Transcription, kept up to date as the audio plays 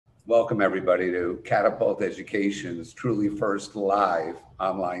Welcome everybody to Catapult Education's truly first live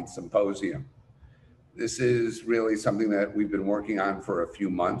online symposium. This is really something that we've been working on for a few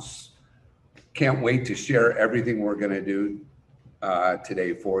months. Can't wait to share everything we're going to do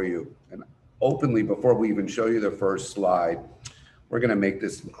today for you. And openly, before we even show you the first slide, we're going to make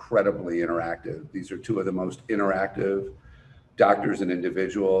this incredibly interactive. These are two of the most interactive doctors and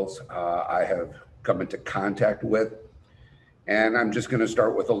individuals I have come into contact with. And I'm just going to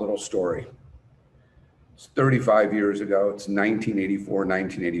start with a little story. It's 35 years ago. It's 1984,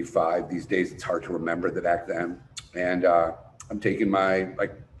 1985. These days, it's hard to remember that back then. And I'm taking my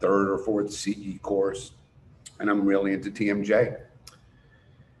third or fourth CE course, and I'm really into TMJ.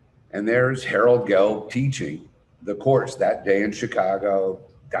 And there's Harold Gelb teaching the course that day in Chicago,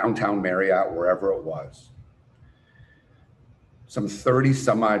 downtown Marriott, wherever it was. Some 30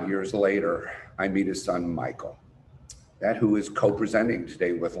 some odd years later, I meet his son, Michael, that who is co-presenting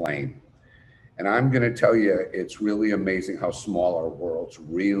today with Lane. And I'm going to tell you, it's really amazing how small our worlds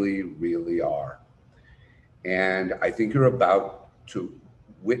really, really are. And I think you're about to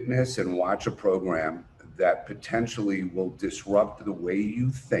witness and watch a program that potentially will disrupt the way you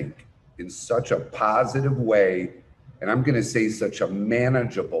think in such a positive way, and I'm going to say such a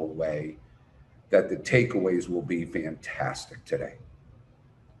manageable way, that the takeaways will be fantastic today.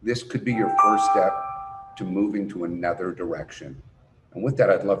 This could be your first step to moving to another direction. And with that,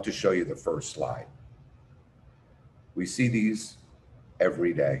 I'd love to show you the first slide. We see these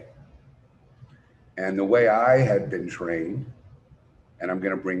every day. And the way I had been trained, and I'm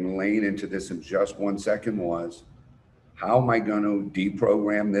going to bring Lane into this in just 1 second, was how am I going to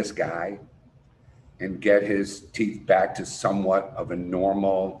deprogram this guy and get his teeth back to somewhat of a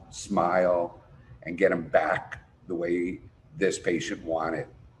normal smile and get him back the way this patient wanted.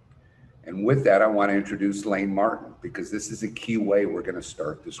 And with that, I want to introduce Lane Martin, because this is a key way we're going to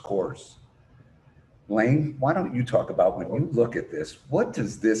start this course. Lane, why don't you talk about, when you look at this, what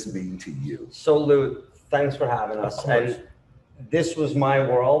does this mean to you? So Lou, thanks for having us. And this was my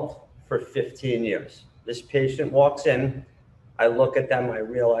world for 15 years. This patient walks in, I look at them, I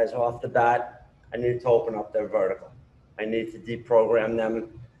realize off the bat, I need to open up their vertical. I need to deprogram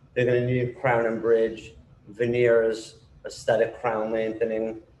them. They're going to need crown and bridge, veneers, aesthetic crown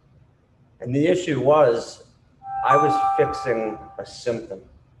lengthening. And the issue was, I was fixing a symptom.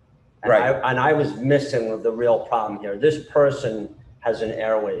 And, right. I was missing the real problem here. This person has an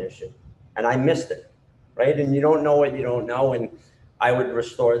airway issue, and I missed it, right? And you don't know what you don't know. And I would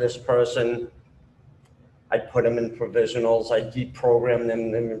restore this person. I'd put them in provisionals. I'd deprogram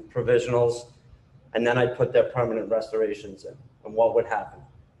them in provisionals. And then I'd put their permanent restorations in. And what would happen?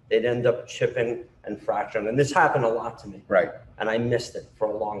 They'd end up chipping and fracturing. And this happened a lot to me. Right. And I missed it for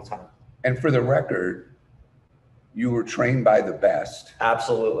a long time. And for the record, you were trained by the best.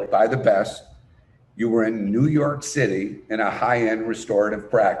 Absolutely. By the best. You were in New York City in a high-end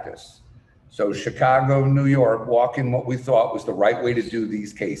restorative practice. So Chicago, New York, walking what we thought was the right way to do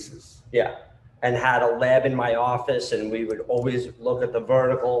these cases. Yeah. And had a lab in my office, and we would always look at the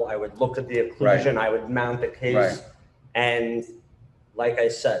vertical. I would look at the occlusion. Right. I would mount the case. Right. And like I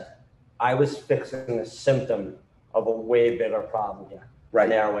said, I was fixing a symptom of a way bigger problem here. Right.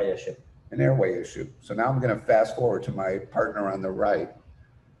 An airway issue. An airway issue. So now I'm going to fast forward to my partner on the right.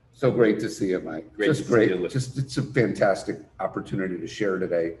 So great to see you, Mike. Just great. Just it's a fantastic opportunity to share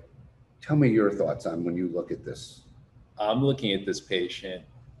today. Tell me your thoughts on when you look at this. I'm looking at this patient,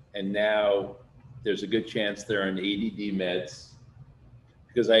 and now there's a good chance they're on ADD meds,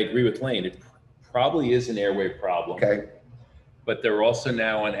 because I agree with Lane. It probably is an airway problem. Okay. But they're also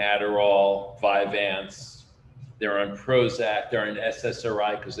now on Adderall, Vyvanse. They're on Prozac, they're on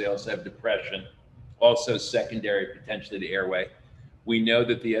SSRI because they also have depression, also secondary potentially to airway. We know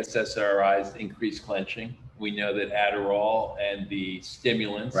that the SSRIs increase clenching. We know that Adderall and the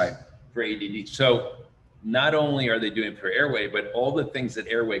stimulants for ADD. So not only are they doing it for airway, but all the things that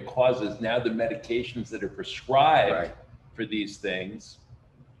airway causes, now the medications that are prescribed for these things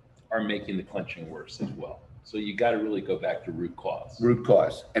are making the clenching worse as well. So you got to really go back to root cause. Root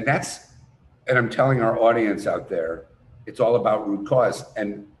cause. And I'm telling our audience out there, it's all about root cause.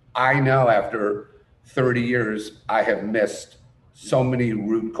 And I know after 30 years, I have missed so many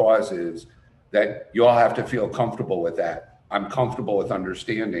root causes that you all have to feel comfortable with that. I'm comfortable with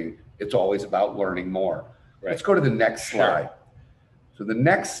understanding it's always about learning more. Right. Let's go to the next slide. Sure. So the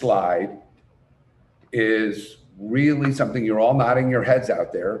next slide is really something you're all nodding your heads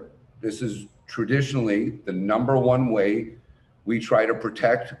out there. This is traditionally the #1 way we try to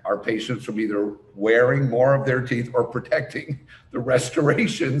protect our patients from either wearing more of their teeth or protecting the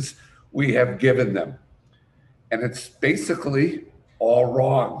restorations we have given them. And it's basically all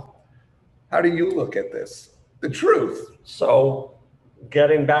wrong. How do you look at this? The truth. So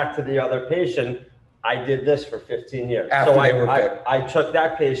getting back to the other patient, I did this for 15 years. After So they were fit. I took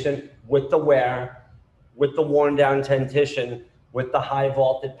that patient with the wear, with the worn down dentition, with the high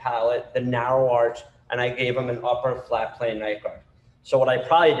vaulted palate, the narrow arch, and I gave him an upper flat plane night guard. So what I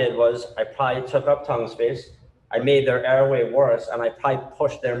probably did was I probably took up tongue space. I made their airway worse, and I probably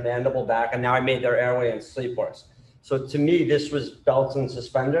pushed their mandible back, and now I made their airway and sleep worse. So to me, this was belts and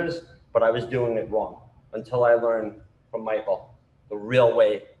suspenders, but I was doing it wrong until I learned from Michael the real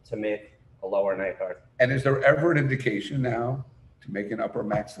way to make a lower night guard. And is there ever an indication now to make an upper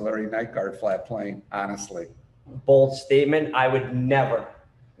maxillary night guard flat plane? Honestly. Bold statement, I would never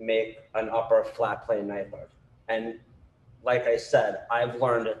make an upper flat plane night guard. And like I said, I've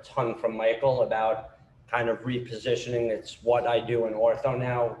learned a ton from Michael about kind of repositioning. It's what I do in ortho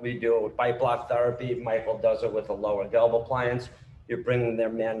now. We do it with bite block therapy. Michael does it with a lower gelb appliance. You're bringing their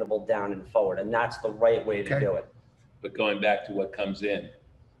mandible down and forward, and that's the right way to do it. But going back to what comes in,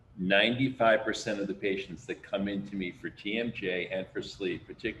 95% of the patients that come into me for TMJ and for sleep,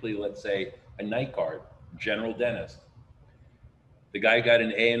 particularly, let's say, a night guard, general dentist, the guy got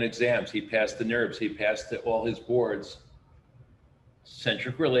an A in exams. He passed the nerves. He passed all his boards.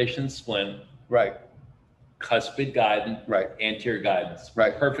 Centric relations splint. Right. Cuspid guidance. Right. Anterior guidance.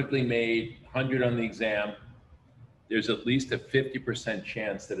 Right. Perfectly made, 100 on the exam. There's at least a 50%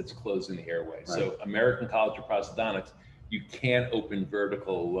 chance that it's closing the airway. Right. So American College of Prosthodontics, you can't open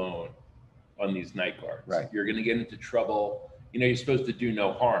vertical alone on these night guards. Right. You're going to get into trouble. You know, you're supposed to do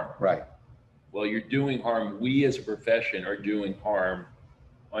no harm. Right. Well, you're doing harm. We as a profession are doing harm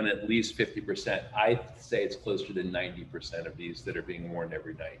on at least 50%. I'd say it's closer to 90% of these that are being worn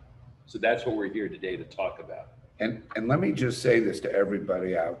every night. So that's what we're here today to talk about. And let me just say this to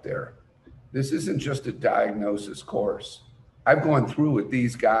everybody out there. This isn't just a diagnosis course. I've gone through with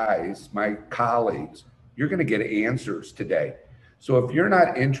these guys, my colleagues. You're going to get answers today. So if you're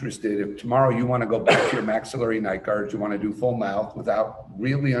not interested, if tomorrow you want to go back to your maxillary night guards, you want to do full mouth without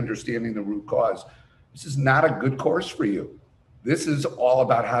really understanding the root cause, this is not a good course for you. This is all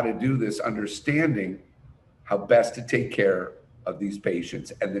about how to do this, understanding how best to take care of these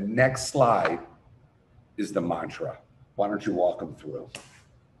patients. And the next slide is the mantra. Why don't you walk them through?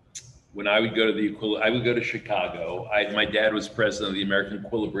 When I would go to I would go to Chicago. My dad was president of the American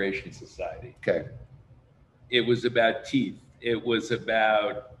Equilibration Society. Okay. It was about teeth. It was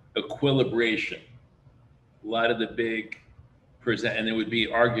about equilibration. A lot of the big and there would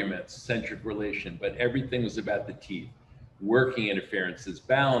be arguments, centric relation, but everything was about the teeth. Working interferences,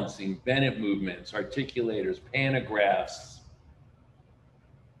 balancing, Bennett movements, articulators, panographs.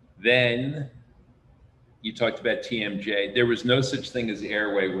 Then you talked about TMJ. There was no such thing as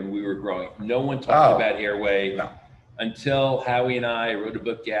airway when we were growing. No one talked about airway until Howie and I wrote a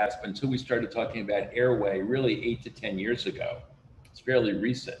book, Gasp, until we started talking about airway really 8 to 10 years ago. It's fairly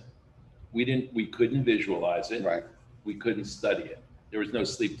recent. We couldn't visualize it. Right. We couldn't study it. There was no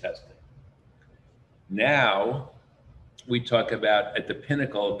sleep testing. Now we talk about at the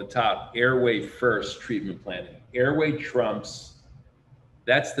pinnacle at the top, airway first treatment planning. Airway trumps.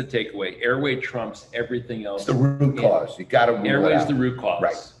 That's the takeaway. Airway trumps everything else. It's the root cause. You got to rule it out. Airway is the root cause.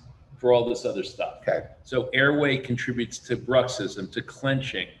 Right. For all this other stuff. Okay. So airway contributes to bruxism, to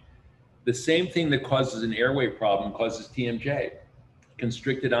clenching. The same thing that causes an airway problem causes TMJ.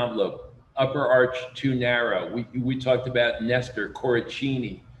 Constricted envelope, upper arch too narrow. We talked about Nestor,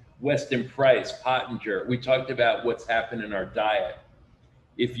 Corricini, Weston Price, Pottinger. We talked about what's happened in our diet.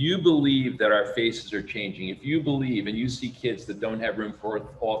 If you believe that our faces are changing, if you believe and you see kids that don't have room for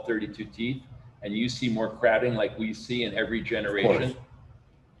all 32 teeth, and you see more crowding like we see in every generation,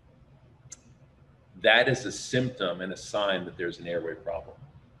 that is a symptom and a sign that there's an airway problem.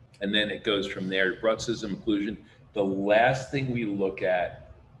 And then it goes from there, bruxism, occlusion. The last thing we look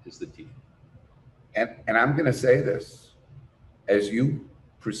at is the teeth. And I'm going to say this, as you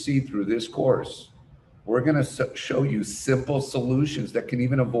proceed through this course, we're going to show you simple solutions that can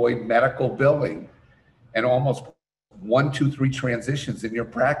even avoid medical billing and almost 1, 2, 3 transitions in your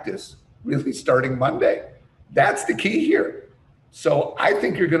practice, really starting Monday. That's the key here. So I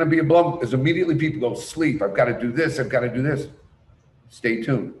think you're going to be blown as immediately people go, sleep, I've got to do this, I've got to do this. Stay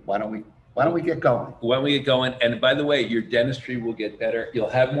tuned. Why don't we get going? Why don't we get going? And by the way, your dentistry will get better. You'll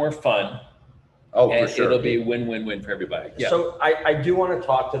have more fun. Oh, and for sure. It'll be win-win-win for everybody. Yeah. So I do want to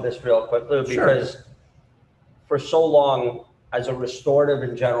talk to this real quickly because for so long as a restorative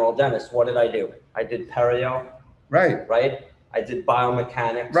and general dentist, what did I do? I did perio. Right. Right. I did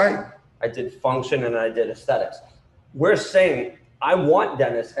biomechanics. Right. I did function and I did aesthetics. We're saying I want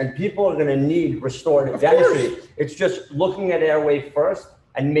dentists and people are going to need restorative dentistry. It's just looking at airway first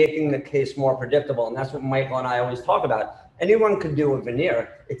and making the case more predictable. And that's what Michael and I always talk about. Anyone could do a veneer.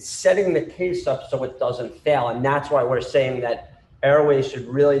 It's setting the case up so it doesn't fail. And that's why we're saying that airway should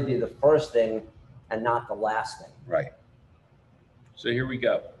really be the first thing and not the last thing. Right. So here we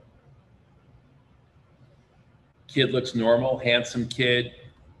go. Kid looks normal, handsome kid.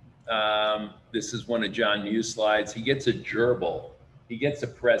 This is one of John Hughes' slides. He gets a gerbil. He gets a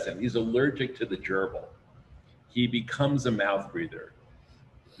present. He's allergic to the gerbil. He becomes a mouth breather.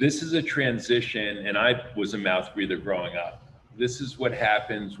 This is a transition, and I was a mouth breather growing up. This is what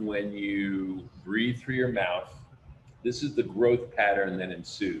happens when you breathe through your mouth. This is the growth pattern that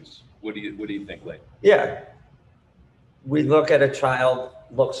ensues. What do you think, Lane? Yeah. We look at a child,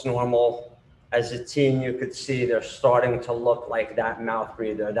 looks normal. As a teen, you could see they're starting to look like that mouth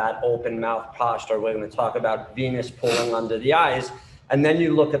breather, that open mouth posture. We're going to talk about venous pulling under the eyes. And then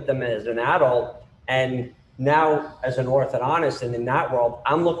you look at them as an adult. And now, as an orthodontist, and in that world,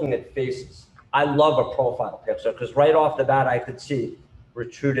 I'm looking at faces. I love a profile picture because right off the bat, I could see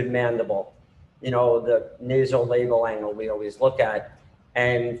retruded mandible, you know, the nasolabial angle we always look at.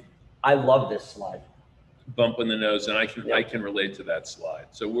 And I love this slide. Bump in the nose, and I can relate to that slide.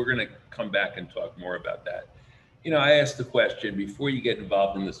 So we're going to come back and talk more about that. You know, I asked the question before you get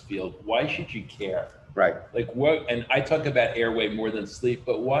involved in this field, why should you care? Right. Like what, and I talk about airway more than sleep,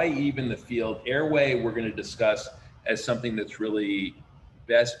 but why even the field? Airway, we're going to discuss as something that's really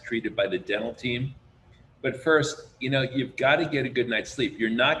best treated by the dental team. But first, you know, you've got to get a good night's sleep. You're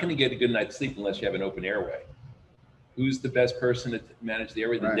not going to get a good night's sleep unless you have an open airway. Who's the best person to manage the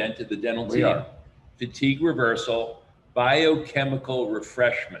airway? Right. The dental We team. are. Fatigue reversal, biochemical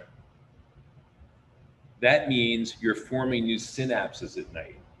refreshment. That means you're forming new synapses at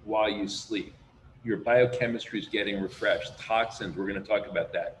night while you sleep. Your biochemistry is getting refreshed. Toxins, we're going to talk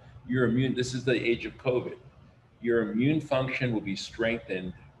about that. Your immune, this is the age of COVID. Your immune function will be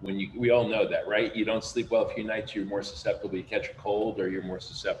strengthened when we all know that, right? You don't sleep well a few nights, you're more susceptible. You catch a cold or you're more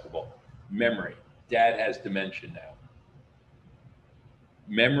susceptible. Memory, dad has dementia now.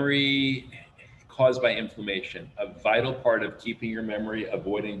 Memory caused by inflammation. A vital part of keeping your memory,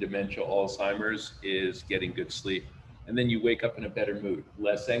 avoiding dementia, Alzheimer's, is getting good sleep. And then you wake up in a better mood,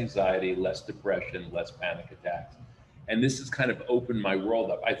 less anxiety, less depression, less panic attacks. And this has kind of opened my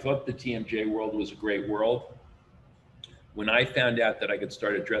world up. I thought the TMJ world was a great world. When I found out that I could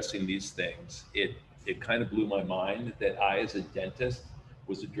start addressing these things, it kind of blew my mind that I, as a dentist,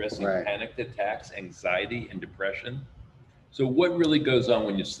 was addressing Right. panic attacks, anxiety, and depression. So what really goes on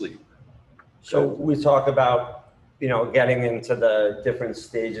when you sleep? So we talk about, you know, getting into the different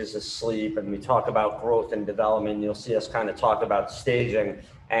stages of sleep, and we talk about growth and development. You'll see us kind of talk about staging,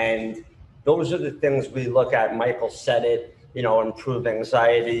 and those are the things we look at. Michael said it, you know, improve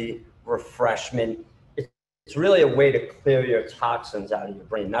anxiety, refreshment. It's really a way to clear your toxins out of your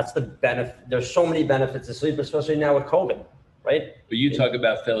brain. That's the benefit. There's so many benefits to sleep, especially now with COVID, right? But you talk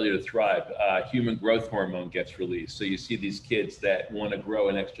about failure to thrive. Human growth hormone gets released. So you see these kids that want to grow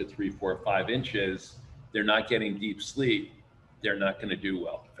an extra 3, 4, 5 inches. They're not getting deep sleep. They're not going to do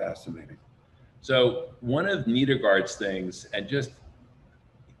well. Fascinating. So one of Niedergard's things, and just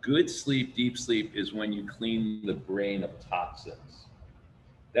good sleep, deep sleep, is when you clean the brain of toxins.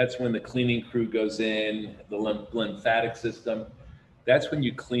 That's when the cleaning crew goes in, the lymphatic system. That's when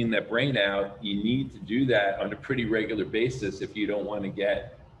you clean that brain out. You need to do that on a pretty regular basis if you don't want to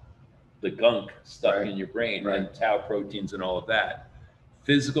get the gunk stuck Right. in your brain Right. and tau proteins and all of that.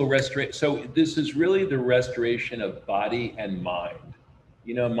 Physical restoration. So this is really the restoration of body and mind.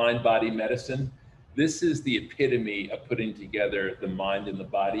 You know, mind-body medicine. This is the epitome of putting together the mind and the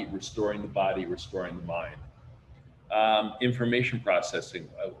body, restoring the body, restoring the mind. Information processing.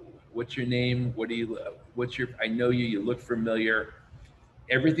 What's your name? I know you look familiar.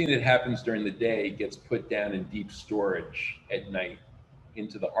 Everything that happens during the day gets put down in deep storage at night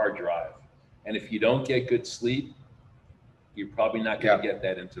into the hard drive. And if you don't get good sleep, you're probably not going to get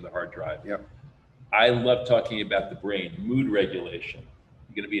that into the hard drive. Yep. I love talking about the brain, mood regulation.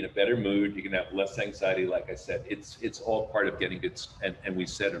 You're going to be in a better mood. You're going to have less anxiety. Like I said, it's all part of getting good. And we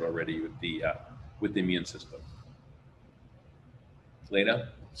said it already with the immune system. Lena?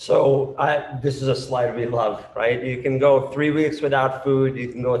 So this is a slide we love, right? You can go 3 weeks without food. You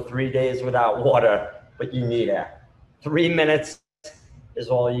can go 3 days without water, but you need air. 3 minutes is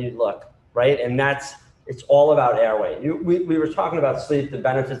all you look, right? And it's all about airway. We were talking about sleep, the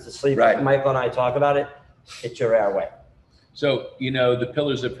benefits of sleep. Right. Michael and I talk about it. It's your airway. So, you know, the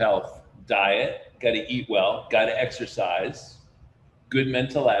pillars of health: diet, got to eat well, got to exercise, good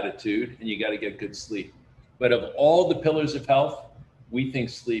mental attitude, and you got to get good sleep. But of all the pillars of health, we think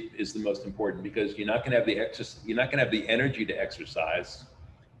sleep is the most important because you're not going to have the energy to exercise.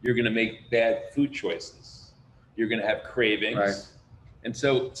 You're going to make bad food choices. You're going to have cravings. Right. And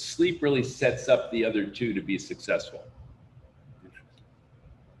so sleep really sets up the other two to be successful.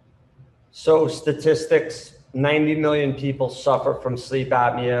 So statistics, 90 million people suffer from sleep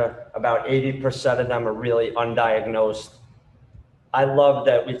apnea. About 80% of them are really undiagnosed. I love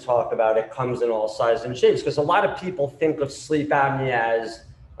that we talk about it comes in all sizes and shapes, because a lot of people think of sleep apnea as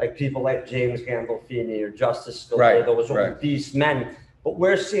like people like James Gandolfini or Justice Scalia, Right, those right. obese men. But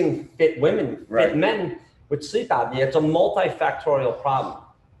we're seeing fit women, Right. fit men with sleep apnea. It's a multifactorial problem,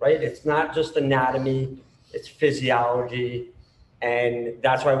 right? It's not just anatomy, it's physiology. And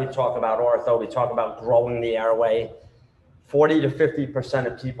that's why we talk about ortho. We talk about growing the airway. 40 to 50%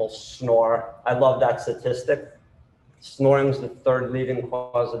 of people snore. I love that statistic. Snoring is the third leading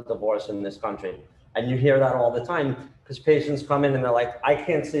cause of divorce in this country. And you hear that all the time because patients come in and they're like, I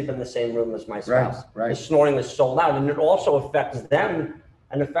can't sleep in the same room as my spouse. Right. The snoring is so loud, and it also affects them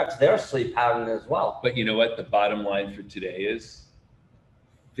and affects their sleep pattern as well. But you know what? The bottom line for today is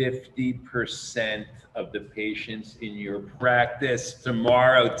 50% of the patients in your practice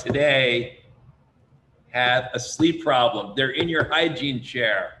today have a sleep problem. They're in your hygiene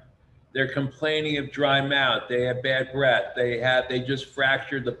chair. They're complaining of dry mouth. They have bad breath. They just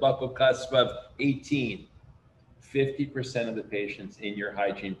fractured the buccal cusp of 18. 50% of the patients in your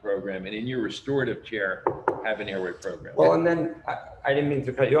hygiene program and in your restorative chair have an airway program. Well, and then I didn't mean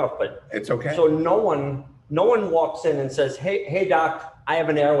to cut you off, but It's okay. so no one walks in and says, hey doc, I have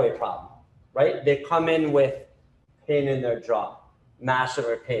an airway problem, right? They come in with pain in their jaw,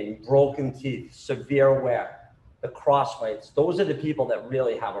 massive pain, broken teeth, severe wear, the crossbites. Those are the people that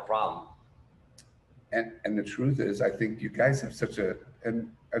really have a problem. And the truth is, I think you guys have such a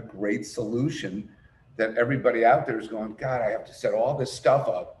great solution that everybody out there is going, God, I have to set all this stuff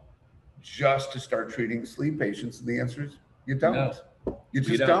up just to start treating sleep patients. And the answer is you don't. No. You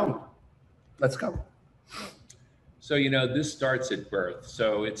just don't. Let's go. So, this starts at birth.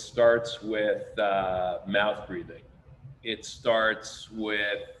 So it starts with mouth breathing. It starts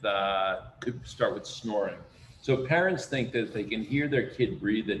with, could start with snoring. So parents think that if they can hear their kid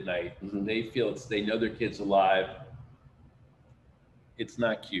breathe at night, Mm-hmm. they feel they know their kid's alive. It's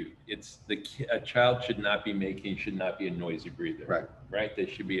not cute. A child should not be a noisy breather. Right. Right? They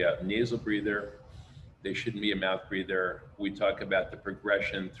should be a nasal breather. They shouldn't be a mouth breather. We talk about the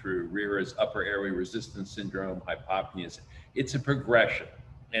progression through RERA's upper airway resistance syndrome, hypopnea. It's a progression,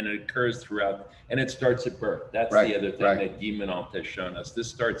 and it occurs throughout, and it starts at birth. That's Right, the other thing right. that Guy Menant has shown us. This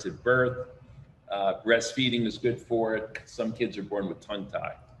starts at birth. Breastfeeding is good for it. Some kids are born with tongue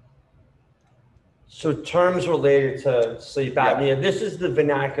tie. So terms related to sleep apnea, this is the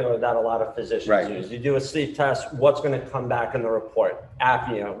vernacular that a lot of physicians use. You do a sleep test, what's going to come back in the report?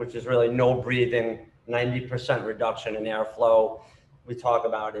 Apnea, which is really no breathing, 90% reduction in airflow. We talk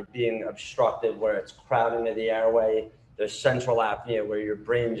about it being obstructive, where it's crowding of the airway. There's central apnea, where your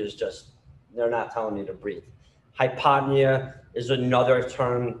brain is just, they're not telling you to breathe. Hypopnea is another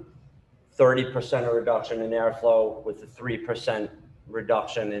term, 30% of reduction in airflow with a 3%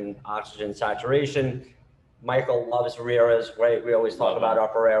 reduction in oxygen saturation. Michael loves RERA's, right? We always talk about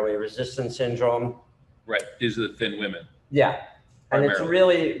upper airway resistance syndrome. Right. These are the thin women. Yeah. And it's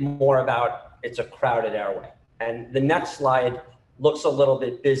Primarily. really more about, it's a crowded airway. And the next slide looks a little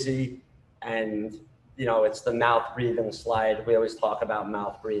bit busy, and it's the mouth breathing slide. We always talk about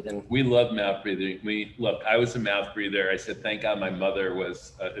mouth breathing. We love mouth breathing. I was a mouth breather. I said, thank God my mother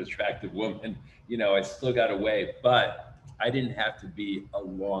was an attractive woman. I still got away, but I didn't have to be a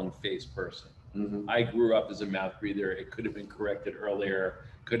long-faced person. Mm-hmm. I grew up as a mouth breather. It could have been corrected earlier,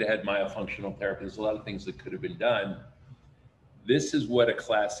 could have had myofunctional therapy. There's a lot of things that could have been done. This is what a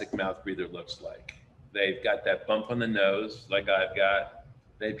classic mouth breather looks like. They've got that bump on the nose, like I've got.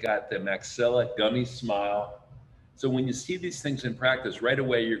 They've got the maxilla gummy smile. So when you see these things in practice, right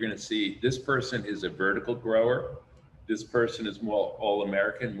away, you're going to see this person is a vertical grower. This person is more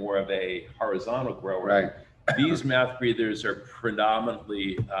all-American, more of a horizontal grower. Right. These mouth breathers are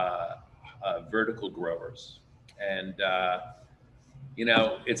predominantly vertical growers. And,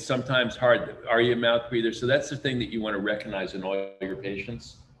 it's sometimes hard. Are you a mouth breather? So that's the thing that you want to recognize in all your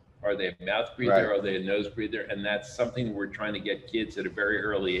patients. Are they a mouth breather? Right. Are they a nose breather? And that's something we're trying to get kids at a very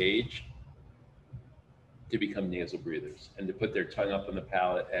early age to become nasal breathers and to put their tongue up on the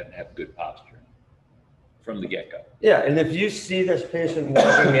palate and have good posture from the get-go. Yeah, and if you see this patient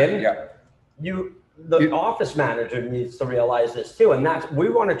walking in, the office manager needs to realize this too. And we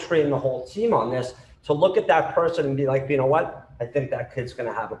want to train the whole team on this, to look at that person and be like, you know what? I think that kid's going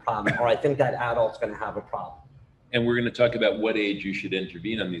to have a problem, or I think that adult's going to have a problem. And we're going to talk about what age you should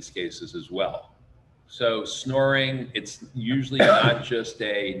intervene on these cases as well. So snoring, it's usually not just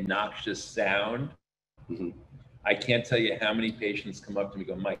a noxious sound. Mhm. I can't tell you how many patients come up to me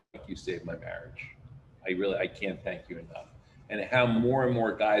and go, Mike, you saved my marriage. I can't thank you enough. And how more and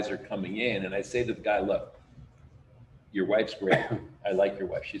more guys are coming in. And I say to the guy, look, your wife's great. I like your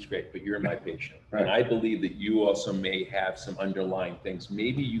wife, she's great, but you're my patient. Right. And I believe that you also may have some underlying things.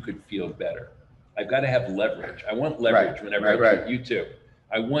 Maybe you could feel better. I've got to have leverage. I want leverage Right, whenever right, I treat you too.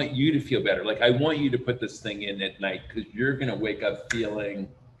 I want you to feel better. Like I want you to put this thing in at night because you're going to wake up feeling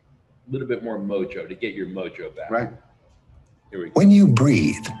a little bit more mojo to get your mojo back. Right. Here we go. When you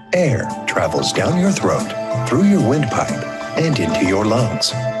breathe, air travels down your throat, through your windpipe, and into your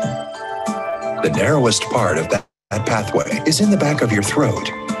lungs. The narrowest part of that pathway is in the back of your throat.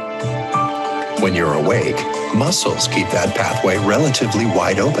 When you're awake, muscles keep that pathway relatively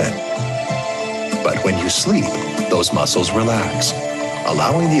wide open. But when you sleep, those muscles relax,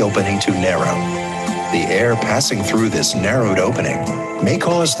 allowing the opening to narrow. The air passing through this narrowed opening may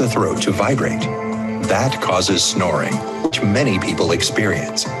cause the throat to vibrate. That causes snoring, which many people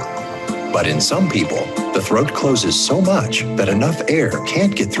experience. But in some people, the throat closes so much that enough air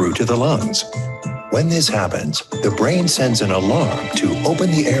can't get through to the lungs. When this happens, the brain sends an alarm to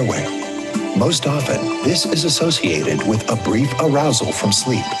open the airway. Most often, this is associated with a brief arousal from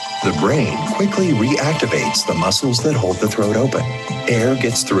sleep. The brain quickly reactivates the muscles that hold the throat open. Air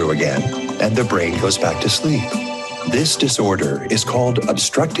gets through again, and the brain goes back to sleep. This disorder is called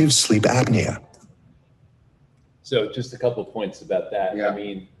obstructive sleep apnea. So just a couple of points about that. Yeah. I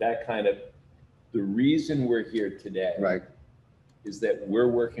mean, the reason we're here today Right. is that we're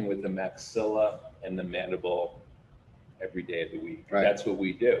working with the maxilla and the mandible every day of the week. Right. That's what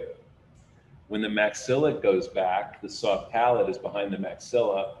we do. When the maxilla goes back, the soft palate is behind the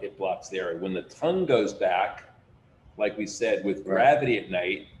maxilla, it blocks the air. When the tongue goes back, like we said, with gravity at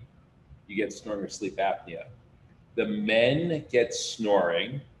night, you get snoring or sleep apnea. The men get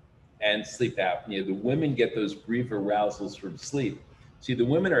snoring and sleep apnea. The women get those brief arousals from sleep. See, the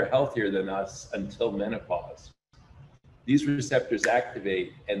women are healthier than us until menopause. These receptors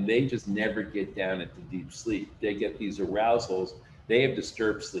activate and they just never get down into deep sleep. They get these arousals. They have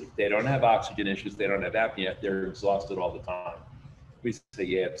disturbed sleep. They don't have oxygen issues. They don't have apnea. They're exhausted all the time. We say,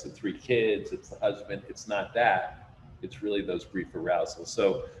 yeah, it's the 3 kids, it's the husband. It's not that. It's really those brief arousals.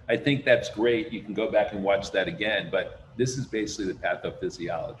 So I think that's great. You can go back and watch that again, but this is basically the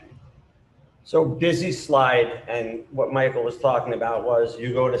pathophysiology. So busy slide, and what Michael was talking about was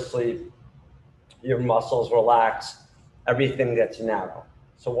you go to sleep, your muscles relax, everything gets narrow.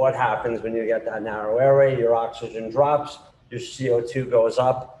 So what happens when you get that narrow airway? Your oxygen drops, your CO2 goes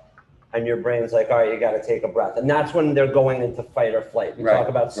up, and your brain's like, all right, you got to take a breath. And that's when they're going into fight or flight. We talk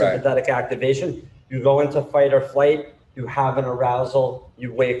about sympathetic activation. You go into fight or flight, you have an arousal,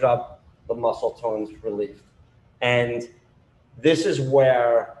 you wake up, the muscle tone's relieved. And this is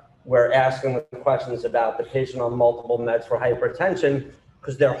where we're asking the questions about the patient on multiple meds for hypertension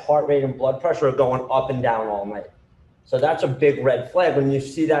because their heart rate and blood pressure are going up and down all night. So that's a big red flag when you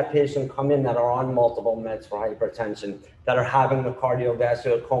see that patient come in that are on multiple meds for hypertension, that are having the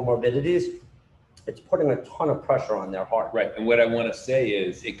cardiovascular comorbidities. It's putting a ton of pressure on their heart. Right. And what I want to say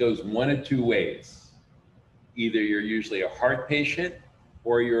is it goes one of 2 ways. Either you're usually a heart patient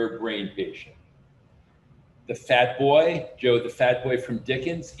or you're a brain patient. The fat boy, Joe, the fat boy from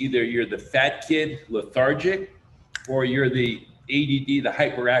Dickens, either you're the fat kid, lethargic, or you're the ADD, the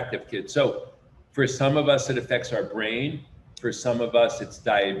hyperactive kid. So for some of us, it affects our brain. For some of us, it's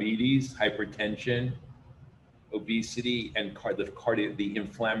diabetes, hypertension, obesity, and the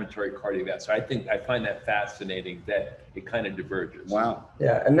inflammatory cardiovascular. So I find that fascinating that it kind of diverges. Wow.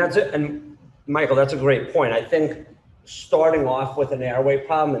 Yeah, and that's it. And Michael, that's a great point. I think starting off with an airway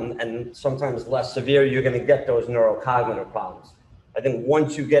problem and sometimes less severe, you're going to get those neurocognitive problems. I think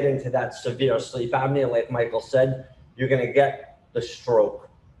once you get into that severe sleep apnea, like Michael said, you're going to get the stroke,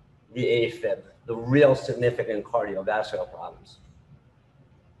 the AFib, the real significant cardiovascular problems.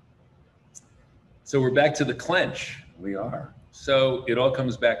 So we're back to the clench. We are. So it all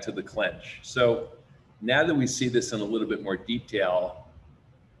comes back to the clench. So now that we see this in a little bit more detail,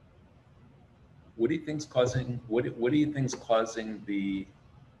 what do you think's causing? What do you think's causing the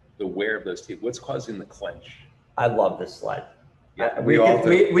wear of those teeth? What's causing the clench? I love this slide. Yeah, we all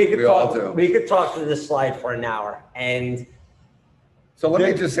do. We could talk through this slide for an hour. And So let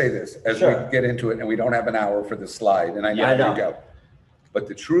me just say this as we get into it, and we don't have an hour for the slide, and I know you go. But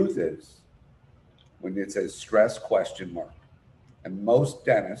the truth is, when it says stress ? And most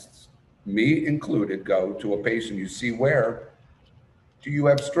dentists, me included, go to a patient you see where, do you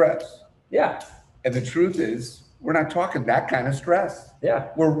have stress? yeah. And the truth is, We're not talking that kind of stress. Yeah.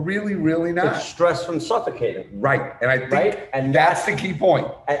 We're really, really not. It's stress from suffocating. Right. And I think Right? And that's the key point.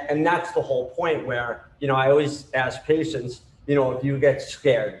 And that's the whole point where, you know, I always ask patients, you know, if you get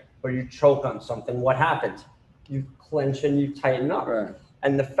scared or you choke on something, what happens? You clench and you tighten up. Right.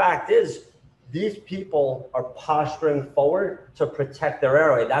 And the fact is, these people are posturing forward to protect their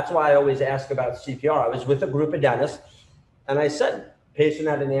airway. That's why I always ask about CPR. I was with a group of dentists and I said, patient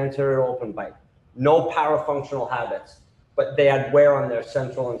had an anterior open bite, no parafunctional habits, but they had wear on their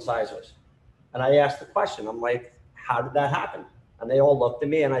central incisors. And I asked the question, I'm like, how did that happen? And they all looked at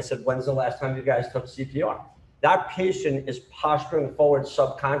me and I said, when's the last time you guys took CPR? That patient is posturing forward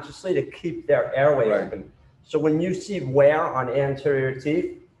subconsciously to keep their airway open. So when you see wear on anterior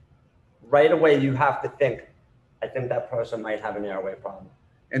teeth, right away you have to think, I think that person might have an airway problem.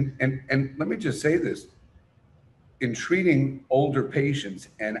 And let me just say this. In treating older patients,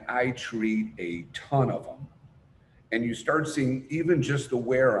 and I treat a ton of them, and you start seeing even just the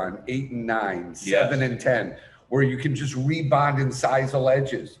wear on 8 and 9, 7 and 10, where you can just rebond incisal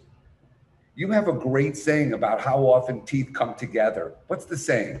edges. You have a great saying about how often teeth come together. What's the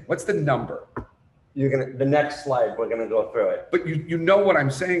saying? What's the number? The next slide, we're gonna go through it. But you know what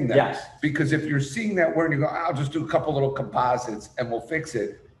I'm saying then? Yes. Because if you're seeing that wear and you go, I'll just do a couple little composites and we'll fix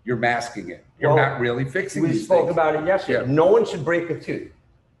it, you're masking it. You're not really fixing these things. We spoke about it yesterday. Yeah. No one should break a tooth,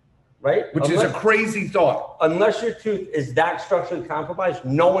 right? Which is a crazy thought. Unless your tooth is that structurally compromised,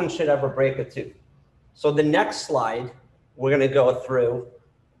 no one should ever break a tooth. So the next slide, we're gonna go through.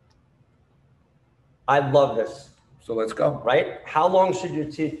 I love this. So let's go. Right? How long should your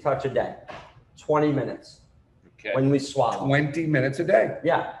teeth touch a day? 20 minutes. Okay. When we swallow. 20 minutes a day.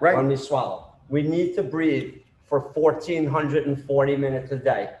 Yeah, Right. when we swallow. We need to breathe for 1,440 minutes a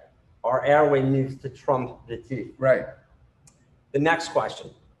day. Our airway needs to trump the teeth. Right. The next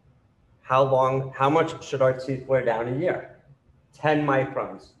question, how much should our teeth wear down a year? 10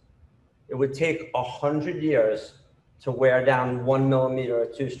 microns. It would take 100 years to wear down 1 millimeter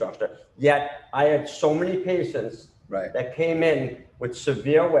of tooth structure. Yet I had so many patients that came in with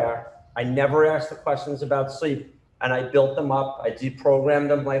severe wear. I never asked the questions about sleep, and I built them up. I deprogrammed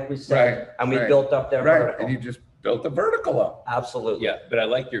them, like we said, and we built up their vertical. And you just built the vertical up. Absolutely. Yeah, but I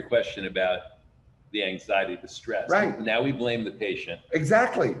like your question about the anxiety, the stress. Right. Now we blame the patient.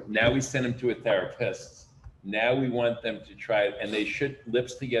 Exactly. Now we send them to a therapist. Now we want them to try it, and they should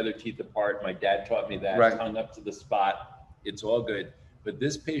lips together, teeth apart. My dad taught me that. Tongue up to the spot. It's all good. But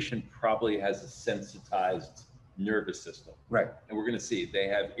this patient probably has a sensitized nervous system. Right. And we're going to see they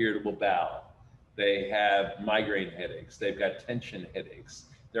have irritable bowel. They have migraine headaches. They've got tension headaches.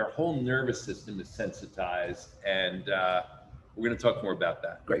 Their whole nervous system is sensitized. And we're going to talk more about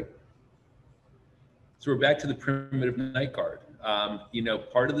that. Great. So we're back to the primitive night guard. You know,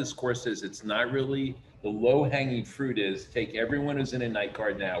 part of this course is it's not really the low hanging fruit is take everyone who's in a night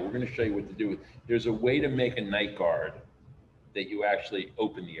guard now. We're going to show you what to do. There's a way to make a night guard that you actually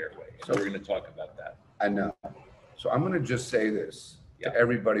open the airway. So we're going to talk about that. I know. So I'm going to just say this to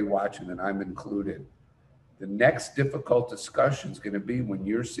everybody watching, and I'm included. The next difficult discussion is going to be when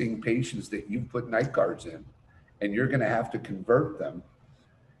you're seeing patients that you put night guards in, and you're going to have to convert them,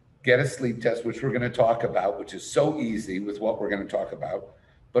 get a sleep test, which we're going to talk about, which is so easy with what we're going to talk about,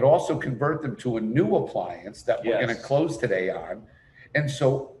 but also convert them to a new appliance that we're going to close today on. And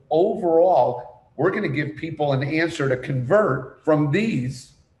so overall, we're going to give people an answer to convert from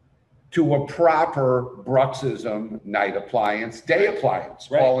these to a proper bruxism night appliance, day appliance,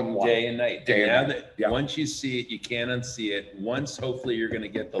 all in one. Day and night. Day and and now night. that once you see it, you can't unsee it. Once, hopefully, you're going to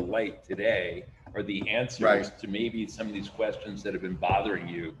get the light today or the answers to maybe some of these questions that have been bothering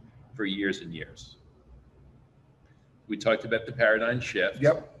you for years and years. We talked about the paradigm shift.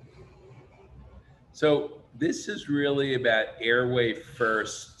 Yep. So this is really about airway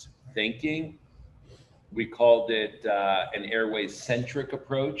first thinking. We called it an airway-centric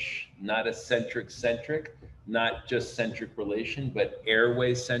approach, not a centric, not just centric relation, but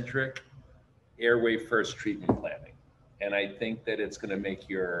airway-centric, airway-first treatment planning. And I think that it's going to make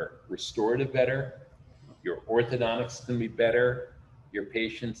your restorative better, your orthodontics is going to be better, your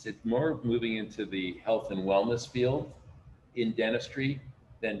patients, it's more moving into the health and wellness field in dentistry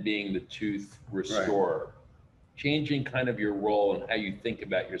than being the tooth restorer. Changing kind of your role and how you think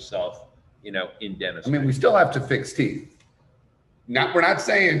about yourself, you know, in dentistry. I mean, we still have to fix teeth. We're not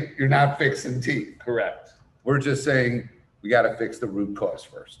saying you're not fixing teeth. Correct. We're just saying we got to fix the root cause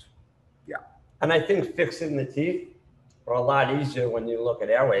first. Yeah. And I think fixing the teeth are a lot easier when you look at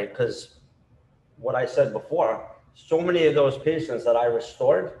airway, because what I said before, so many of those patients that I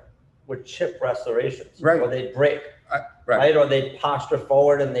restored were chip restorations, or they'd break, right? Or they'd posture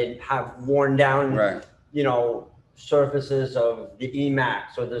forward and they'd have worn down, you know, surfaces of the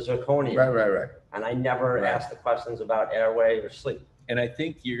EMAX or the zirconia. Right. And I never asked the questions about airway or sleep. And I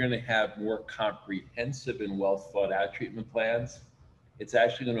think you're going to have more comprehensive and well thought out treatment plans. It's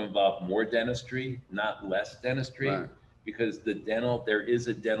actually going to involve more dentistry, not less dentistry, Right. because there is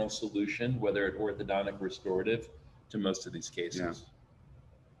a dental solution, whether it's orthodontic, restorative, to most of these cases. Yeah.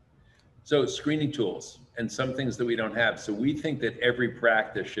 So screening tools and some things that we don't have. So we think that every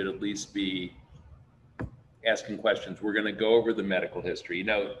practice should at least be asking questions. We're going to go over the medical history. You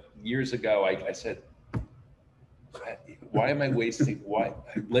know, years ago, I said, why am I wasting? Why?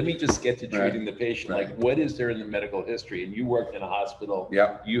 Let me just get to treating the patient. Right. Like, what is there in the medical history? And you worked in a hospital.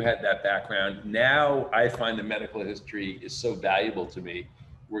 Yeah. You had that background. Now I find the medical history is so valuable to me.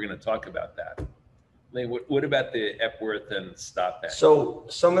 We're going to talk about that. Lane, what about the Epworth and stop that? So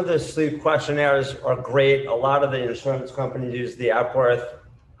some of the sleep questionnaires are great. A lot of the insurance companies use the Epworth.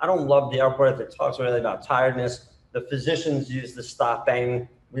 I don't love the Epworth. It talks really about tiredness. The physicians use the stop bang.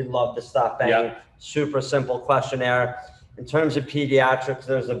 We love the stop bang. Yeah. Super simple questionnaire. In terms of pediatrics,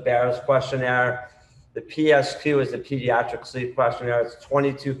 there's a Bears questionnaire. The PSQ is the pediatric sleep questionnaire. It's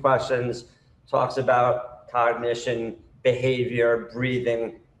 22 questions, talks about cognition, behavior,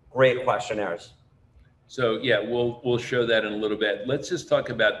 breathing, great questionnaires. So yeah, we'll show that in a little bit. Let's just talk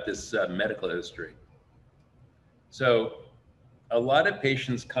about this medical history. So a lot of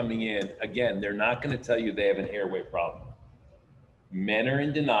patients coming in, again, they're not going to tell you they have an airway problem. Men are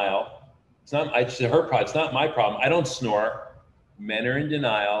in denial. It's not her problem. It's not my problem. I don't snore. Men are in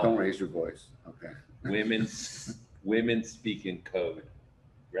denial. Don't raise your voice. Okay. Women speak in code,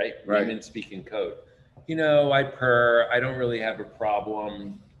 right? Right. Women speak in code. You know, I purr. I don't really have a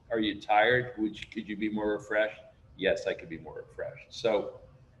problem. Are you tired? Could you be more refreshed? Yes, I could be more refreshed. So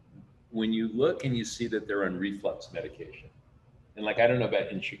when you look and you see that they're on reflux medication, and like, I don't know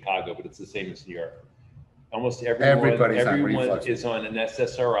about in Chicago, but it's the same as New York. Almost everyone is on an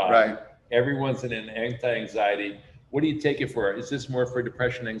SSRI. Right. Everyone's in an anti-anxiety. What do you take it for? Is this more for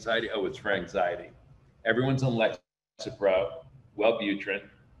depression, anxiety? Oh, it's for anxiety. Everyone's on Lexapro, Wellbutrin,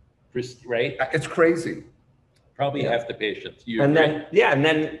 right? It's crazy. Probably half the patients. And then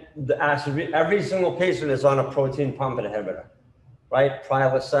the acid, every single patient is on a protein pump inhibitor, right?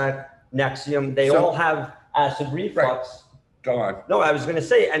 Prilosec, Nexium, they all have acid reflux. Right. Go on. No, I was going to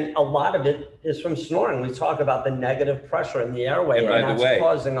say, and a lot of it is from snoring. We talk about the negative pressure in the airway, and that's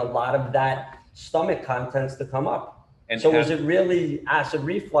causing a lot of that stomach contents to come up. And so is it really acid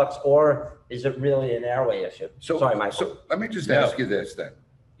reflux, or is it really an airway issue? So, sorry, Michael. So let me just ask you this then.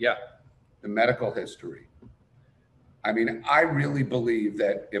 Yeah. The medical history. I mean, I really believe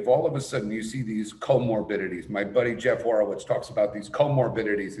that if all of a sudden you see these comorbidities, my buddy Jeff Horowitz talks about these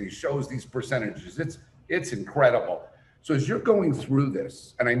comorbidities, and he shows these percentages. It's incredible. So as you're going through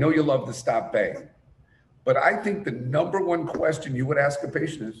this, and I know you love the stop bang, but I think the number one question you would ask a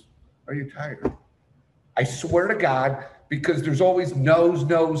patient is, are you tired? I swear to God, because there's always no's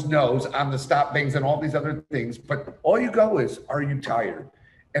on the stop bangs and all these other things, but all you go is, are you tired?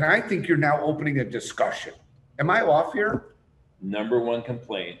 And I think you're now opening a discussion. Am I off here? Number one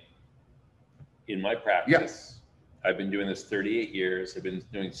complaint in my practice, I've been doing this 38 years. I've been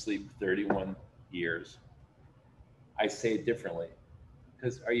doing sleep 31 years. I say it differently.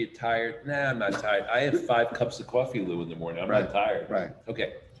 Because are you tired? Nah, I'm not tired. I have 5 cups of coffee, Lou, in the morning. I'm not tired. Right.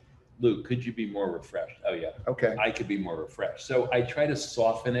 Okay. Lou, could you be more refreshed? Oh, yeah. Okay. I could be more refreshed. So I try to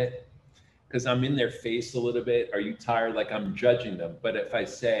soften it because I'm in their face a little bit. Are you tired? Like I'm judging them. But if I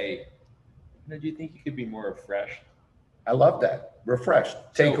say, do you think you could be more refreshed? I love that. Refreshed.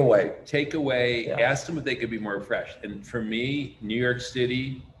 Take away. Take away. Yeah. Ask them if they could be more refreshed. And for me, New York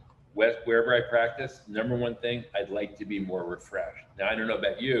City, wherever I practice, number one thing, I'd like to be more refreshed. Now, I don't know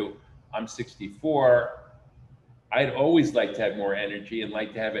about you. I'm 64. I'd always like to have more energy and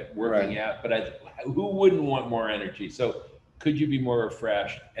like to have it working out. But who wouldn't want more energy? So could you be more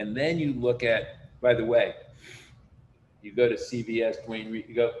refreshed? And then you look at, by the way, you go to CVS, Dwayne Reed,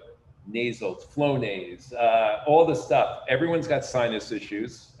 you go nasal, Flonase, all the stuff. Everyone's got sinus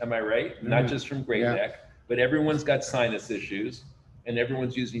issues. Am I right? Not just from Great Neck, but everyone's got sinus issues. And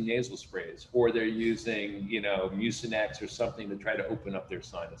everyone's using nasal sprays, or they're using, Mucinex or something to try to open up their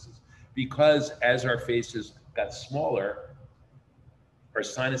sinuses. Because as our faces got smaller, our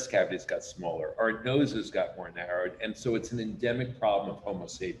sinus cavities got smaller, our noses got more narrowed. And so it's an endemic problem of Homo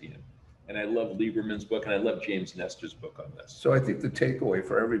sapien. And I love Lieberman's book, and I love James Nestor's book on this. So I think the takeaway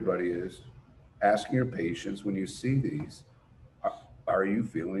for everybody is asking your patients when you see these, are you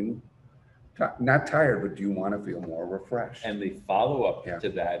feeling not tired, but do you want to feel more refreshed? And the follow-up to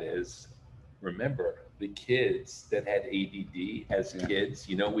that is, remember, the kids that had ADD as kids,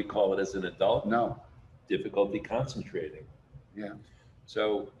 we call it as an adult? No. difficulty concentrating. Yeah.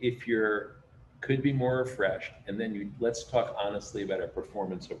 So if you're, could be more refreshed, and then let's talk honestly about our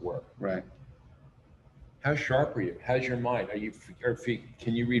performance at work. Right. How sharp are you? How's your mind?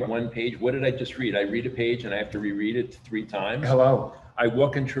 Can you read one page? What did I just read? I read a page and I have to reread it 3 times. Hello. I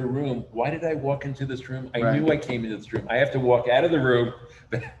walk into a room. Why did I walk into this room? I Right. knew I came into this room. I have to walk out of the room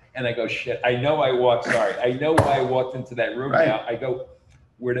and I go, shit, I know I walked, sorry. I know why I walked into that room Right. now. I go,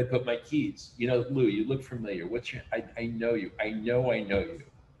 where'd I put my keys? You know, Lou, you look familiar. What's your, I know you. I know you.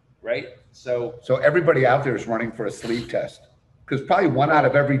 Right? So everybody out there is running for a sleep test, because probably 1 out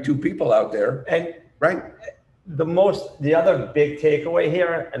of every 2 people out there. And Right. the other big takeaway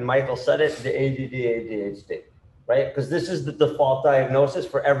here, and Michael said it, the ADD, ADHD, right? Because this is the default diagnosis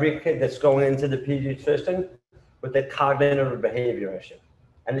for every kid that's going into the pediatrician with a cognitive or behavior issue.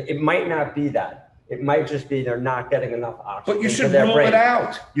 And it might not be that. It might just be they're not getting enough oxygen. But you should to their rule brain. it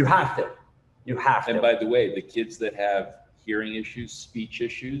out. You have to. You have to. and by the way, the kids that have hearing issues, speech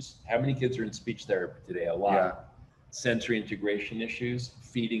issues, how many kids are in speech therapy today? A lot. Yeah. Sensory integration issues,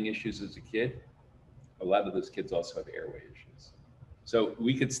 feeding issues as a kid. A lot of those kids also have airway issues. So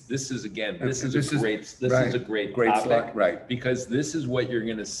we could, this is a great Great topic, slide, right. because this is what you're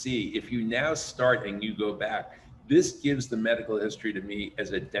gonna see. If you now start and you go back, this gives the medical history to me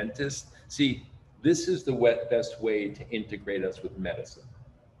as a dentist. See, this is the best way to integrate us with medicine.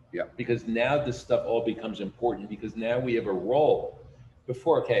 Yeah. Because now this stuff all becomes important, because now we have a role.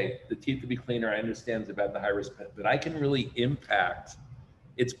 Before, okay, the teeth will be cleaner, I understand about the high risk, but I can really impact.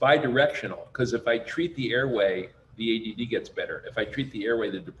 It's bi-directional, because if I treat the airway, the ADD gets better. If I treat the airway,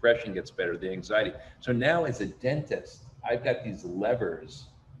 the depression gets better, the anxiety. So now as a dentist, I've got these levers.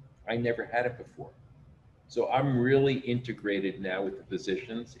 I never had it before. So I'm really integrated now with the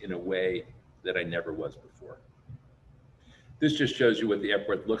physicians in a way that I never was before. This just shows you what the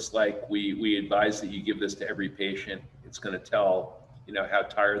Epworth looks like. We advise that you give this to every patient. It's going to tell, you know, how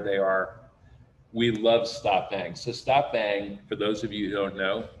tired they are. We love stop bang. So stop bang, for those of you who don't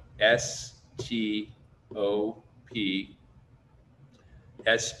know, S-T-O-P.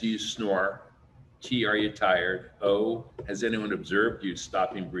 S, do you snore? T, are you tired? O, has anyone observed you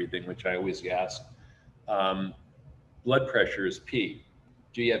stopping breathing, which I always ask. Blood pressure is P.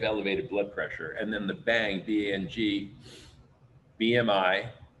 Do you have elevated blood pressure? And then the bang, B-A-N-G, BMI,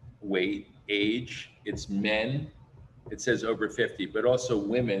 weight, age, it's men. It says over 50, but also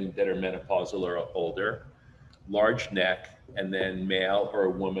women that are menopausal or older, large neck, and then male or a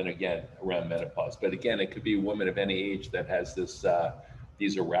woman, again, around menopause. But again, it could be a woman of any age that has this,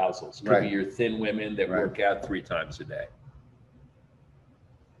 these arousals. It could be your thin women that work out 3 times a day.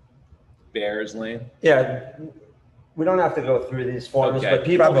 Bears, Lane? Yeah, we don't have to go through these forms, Okay. but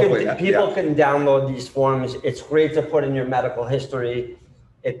people Probably, can download these forms. It's great to put in your medical history.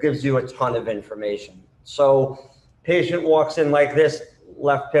 It gives you a ton of information. So patient walks in like this.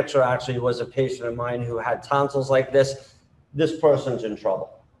 Left picture actually was a patient of mine who had tonsils like this. This person's in trouble,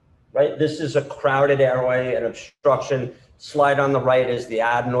 right? This is a crowded airway and obstruction. Slide on the right is the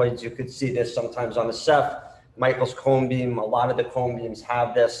adenoids. You could see this sometimes on the Ceph. Michael's cone beam, a lot of the cone beams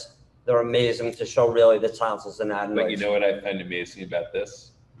have this. They're amazing to show really the tonsils and adenoids. But you know what I find amazing about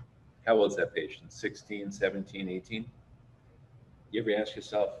this? How old is that patient? 16, 17, 18? You ever ask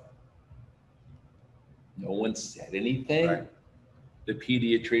yourself, no one said anything? Right. The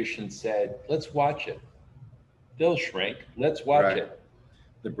pediatrician said, let's watch it. They'll shrink, let's watch it.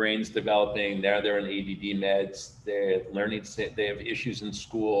 The brain's developing, now they're on ADD meds, they're learning, they have issues in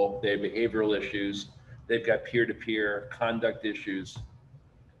school, they have behavioral issues, they've got peer-to-peer conduct issues.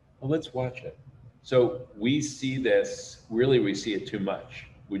 Well, let's watch it. So we see this, really we see it too much.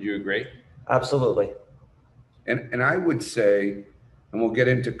 Would you agree? Absolutely. And I would say, and we'll get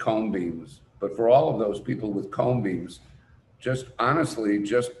into cone beams, but for all of those people with cone beams, just honestly,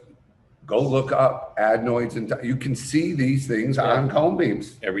 just go look up adenoids, and you can see these things on cone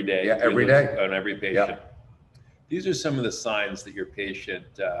beams. Every day. Yeah, every day. On every patient. Yeah. These are some of the signs that your patient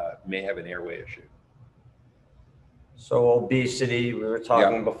may have an airway issue. So obesity, we were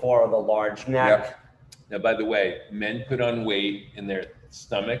talking before, the large neck. Now, by the way, men put on weight in their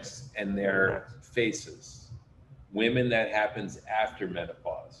stomachs and their faces. Women, that happens after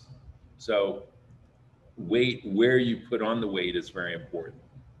menopause. So weight, where you put on the weight is very important.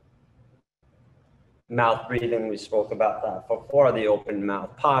 Mouth breathing, we spoke about that before, the open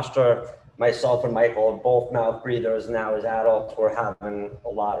mouth posture. Myself and Michael are both mouth breathers now. As adults, we're having a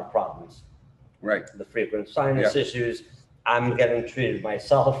lot of problems. Right. The frequent sinus issues. I'm getting treated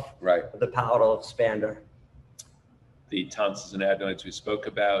myself. Right. With the palatal expander. The tonsils and adenoids we spoke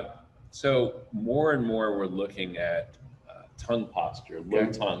about. So more and more we're looking at tongue posture, low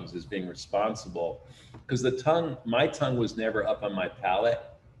tongues as being responsible. Because my tongue was never up on my palate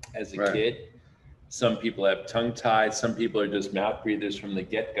as a kid. Some people have tongue tied, some people are just mouth breathers from the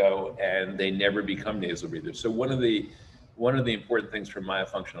get-go, and they never become nasal breathers. So one of the important things for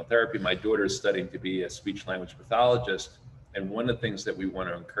myofunctional therapy, my daughter is studying to be a speech language pathologist, and one of the things that we want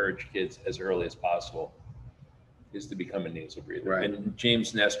to encourage kids as early as possible is to become a nasal breather. And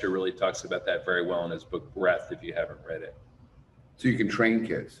James Nestor really talks about that very well in his book, Breath, if you haven't read it. So you can train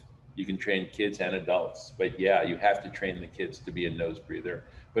kids. You can train kids and adults, but yeah, you have to train the kids to be a nose breather,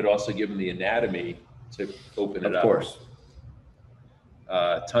 but also give them the anatomy to open it up. Of course.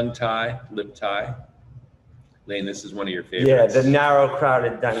 Tongue tie, lip tie. Lane, this is one of your favorites. Yeah, the narrow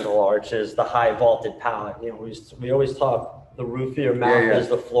crowded dental arches, the high vaulted palate. You know, we always talk the roof of your mouth is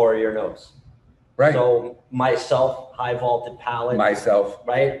the floor of your nose. Right. So myself, high vaulted palate. Myself.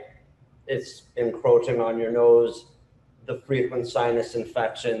 Right? It's encroaching on your nose, the frequent sinus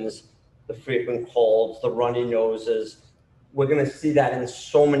infections, the frequent colds, the runny noses. We're going to see that in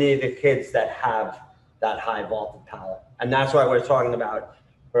so many of the kids that have that high vaulted palate. And that's why we're talking about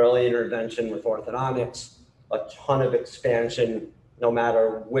early intervention with orthodontics, a ton of expansion, no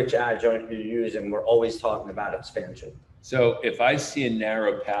matter which adjunct you're using. We're always talking about expansion. So if I see a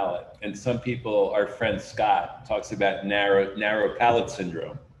narrow palate, and some people, our friend Scott talks about narrow palate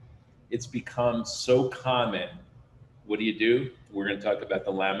syndrome, it's become so common. What do? We're going to talk about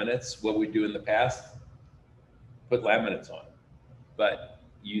the laminates. What we do in the past, put laminates on. But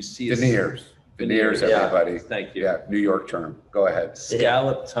you see Veneers, everybody. Thank you. Yeah, New York term. Go ahead.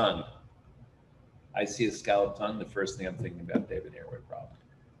 Scalloped tongue. I see a scalloped tongue, the first thing I'm thinking about, they have an airway problem.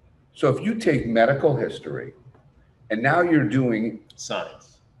 So if you take medical history, and now you're doing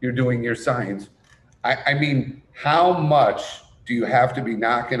science, you're doing your science. I mean, how much do you have to be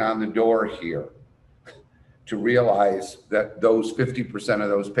knocking on the door here to realize that those 50% of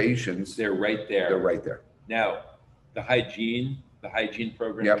those patients, they're right there. They're right there. Now, the hygiene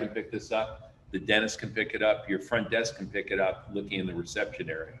program can pick this up. The dentist can pick it up. Your front desk can pick it up, looking in the reception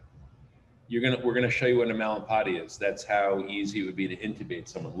area. We're gonna show you what a malampati is. That's how easy it would be to intubate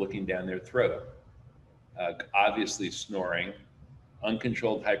someone, looking down their throat. Obviously snoring,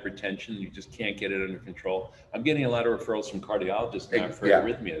 uncontrolled hypertension, you just can't get it under control. I'm getting a lot of referrals from cardiologists now for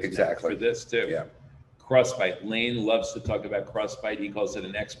arrhythmias. Exactly. For this too. Yeah. Crossbite. Lane loves to talk about crossbite. He calls it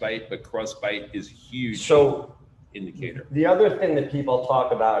an X-bite, but crossbite is a huge indicator. The other thing that people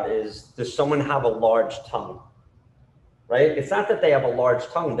talk about is, does someone have a large tongue? Right? It's not that they have a large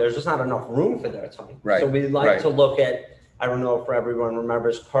tongue. There's just not enough room for their tongue. Right. So we like to look at, I don't know if everyone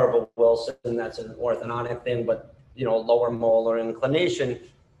remembers Curva-Wilson, that's an orthodontic thing, but you know, lower molar inclination.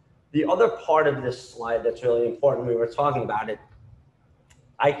 The other part of this slide that's really important, we were talking about it,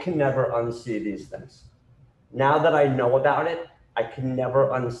 I can never unsee these things. Now that I know about it, I can never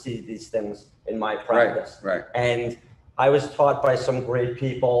unsee these things in my practice. Right. And I was taught by some great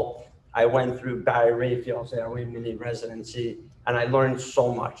people. I went through Barry Rayfield's Airway mini residency, and I learned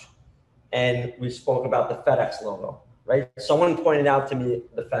so much. And we spoke about the FedEx logo, right? Someone pointed out to me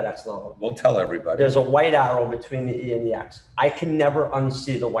the FedEx logo. We'll tell everybody. There's a white arrow between the E and the X. I can never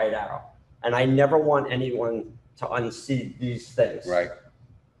unsee the white arrow. And I never want anyone to unsee these things. Right.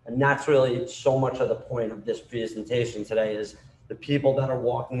 And that's really so much of the point of this presentation today is the people that are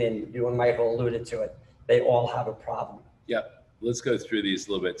walking in, you and Michael alluded to it, they all have a problem. Yep. Let's go through these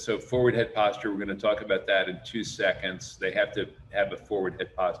a little bit. So forward head posture, we're going to talk about that in 2 seconds. They have to have a forward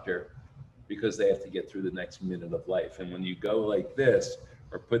head posture because they have to get through the next minute of life. And when you go like this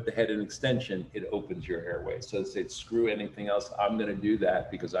or put the head in extension, it opens your airway. So say, screw anything else. I'm going to do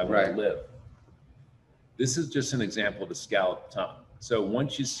that because I want to live. This is just an example of a scalloped tongue. So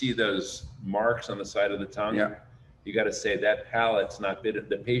once you see those marks on the side of the tongue, you got to say that palate's not bit.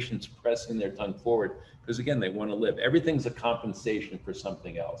 The patient's pressing their tongue forward because again, they want to live. Everything's a compensation for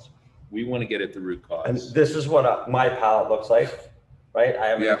something else. We want to get at the root cause. And this is what my palate looks like, right? I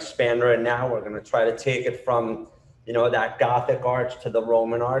have an expander, and now we're going to try to take it from, you know, that Gothic arch to the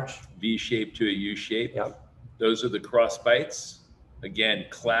Roman arch. V shape to a U shape. Yep. Those are the cross bites. Again,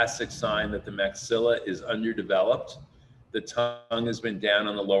 classic sign that the maxilla is underdeveloped. The tongue has been down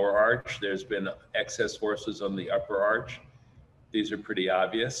on the lower arch. There's been excess forces on the upper arch. These are pretty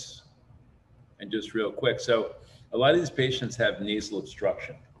obvious. And just real quick, so a lot of these patients have nasal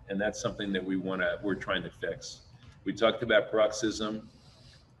obstruction, and that's something that we're trying to fix. We talked about bruxism.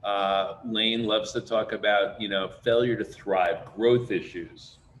 Lane loves to talk about, you know, failure to thrive, growth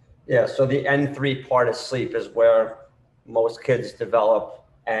issues. Yeah, so the N3 part of sleep is where most kids develop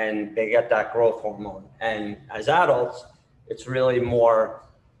and they get that growth hormone. And as adults, it's really more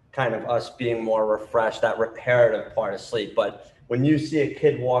kind of us being more refreshed, that reparative part of sleep. But when you see a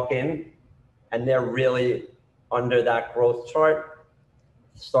kid walk in and they're really under that growth chart,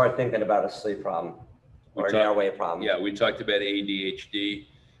 start thinking about a sleep problem or an airway problem. Yeah, we talked about ADHD.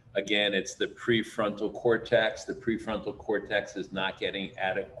 Again, it's the prefrontal cortex. The prefrontal cortex is not getting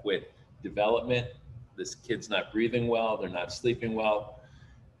adequate development. This kid's not breathing well. They're not sleeping well.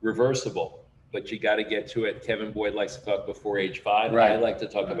 Reversible, but you got to get to it. Kevin Boyd likes to talk before age 5. Right. I like to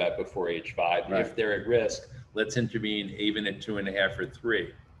talk about before age 5. Right. If they're at risk, let's intervene even at 2.5 or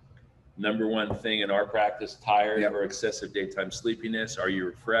 3. Number one thing in our practice, tired or excessive daytime sleepiness. Are you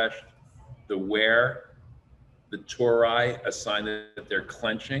refreshed? The wear, the tori, a sign that they're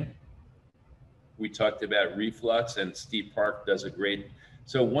clenching. We talked about reflux, and Steve Park does a great.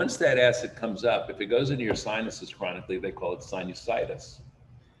 So once that acid comes up, if it goes into your sinuses chronically, they call it sinusitis.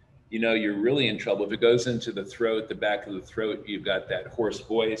 You know, you're really in trouble. If it goes into the throat, the back of the throat, you've got that hoarse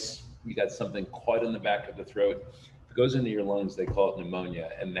voice, you got something caught in the back of the throat. If it goes into your lungs, they call it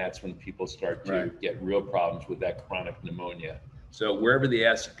pneumonia. And that's when people start to get real problems with that chronic pneumonia. So wherever the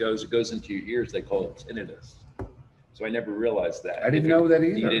acid goes, it goes into your ears, they call it tinnitus. So I never realized that. I didn't know that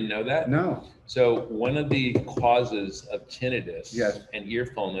either. You didn't know that? No. So one of the causes of tinnitus and ear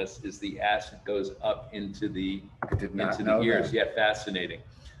fullness is the acid goes up into the ears. Yeah, fascinating.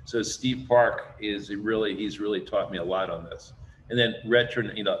 So Steve Park he's really taught me a lot on this. And then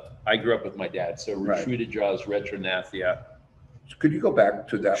I grew up with my dad, so retruted jaws, retrognathia. Could you go back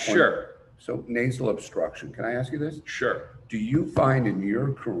to that one? Sure. So nasal obstruction, can I ask you this? Sure. Do you find in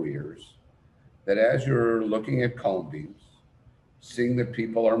your careers that as you're looking at cone beams, seeing that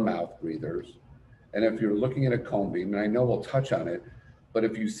people are mouth breathers, and if you're looking at a cone beam, and I know we'll touch on it, but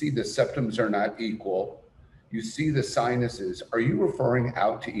if you see the septums are not equal, you see the sinuses, are you referring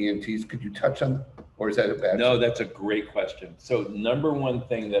out to ENTs? Could you touch on, or is that a bad? No, that's a great question. So number one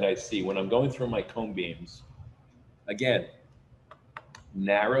thing that I see when I'm going through my cone beams, again,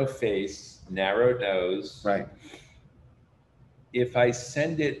 narrow face, narrow nose. Right. If I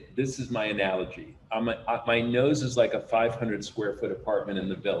send it, this is my analogy. My nose is like a 500 square foot apartment in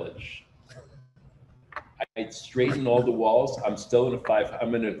the village. I straighten all the walls.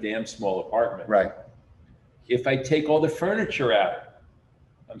 I'm in a damn small apartment. Right. If I take all the furniture out,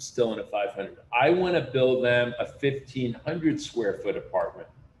 I'm still in a 500. I want to build them a 1,500 square foot apartment.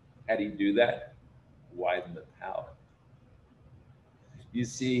 How do you do that? Widen the palate. You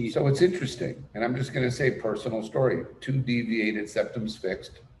see. So it's interesting, and I'm just going to say personal story. 2 deviated septums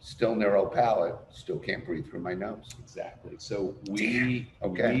fixed, still narrow palate, still can't breathe through my nose. Exactly. So we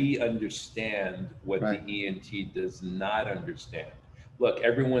understand what the ENT does not understand. Look,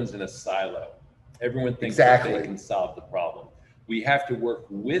 everyone's in a silo. Everyone thinks that they can solve the problem. We have to work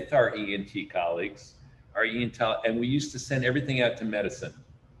with our ENT colleagues, and we used to send everything out to medicine,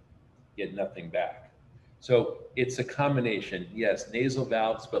 get nothing back. So it's a combination, yes, nasal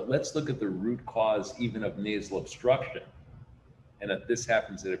valves, but let's look at the root cause even of nasal obstruction. And this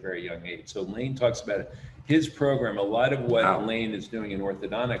happens at a very young age. So Lane talks about it. His program, a lot of what Lane is doing in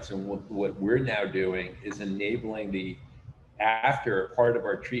orthodontics and what we're now doing is enabling after part of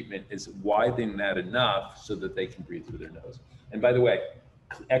our treatment is widening that enough so that they can breathe through their nose. And by the way,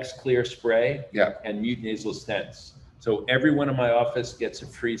 X-Clear spray and mute nasal stents. So everyone in my office gets a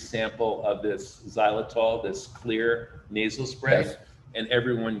free sample of this xylitol, this clear nasal spray, and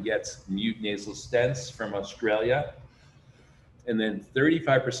everyone gets mute nasal stents from Australia. And then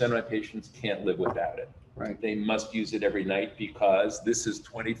 35% of my patients can't live without it. Right. They must use it every night because this is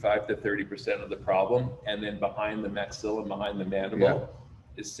 25 to 30% of the problem. And then behind the maxilla, behind the mandible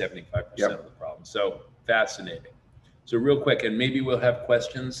is 75% of the problem. So fascinating. So real quick, and maybe we'll have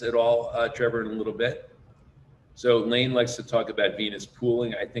questions at all, Trevor, in a little bit. So Lane likes to talk about venous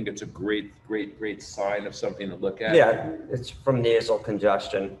pooling. I think it's a great sign of something to look at. Yeah, it's from nasal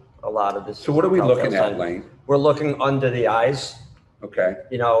congestion. A lot of this. So what are we looking at, Lane? We're looking under the eyes. Okay.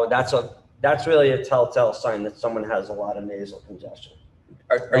 You know, that's really a telltale sign that someone has a lot of nasal congestion.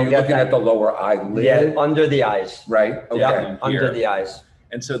 Are you looking at the lower eyelid? Yeah, under the eyes. Right. Okay. Yeah, under the eyes.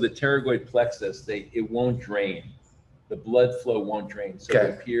 And so the pterygoid plexus, it won't drain. The blood flow won't drain. So it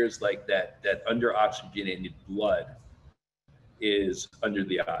appears like that under oxygenated blood is under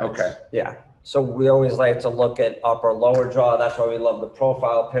the eyes. Okay. Yeah. So we always like to look at upper lower jaw. That's why we love the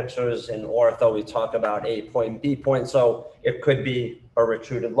profile pictures. In ortho, we talk about A point, B point. So it could be a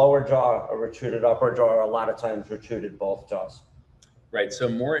retruded lower jaw, a retruded upper jaw, or a lot of times retruded both jaws. Right. So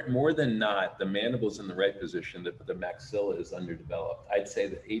more than not, the mandible's in the right position, but the maxilla is underdeveloped. I'd say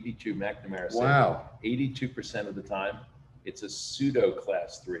that 82 McNamara said 82% of the time, it's a pseudo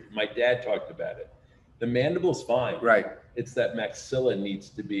class 3. My dad talked about it. The mandible's fine. Right. It's that maxilla needs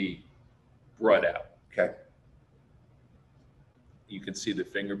to be brought out. Okay. You can see the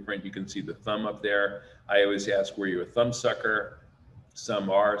fingerprint, you can see the thumb up there. I always ask, were you a thumb sucker? Some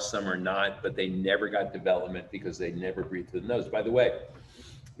are, some are not, but they never got development because they never breathe through the nose. By the way,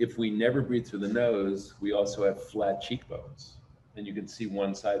 if we never breathe through the nose, we also have flat cheekbones. And you can see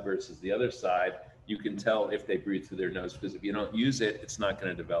one side versus the other side. You can tell if they breathe through their nose, because if you don't use it, it's not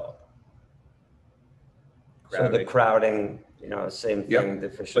going to develop. So the crowding, you know, same thing, Yep.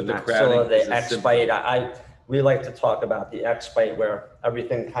 deficient But the maxilla, crowding is the a X-bite. We like to talk about the X-bite where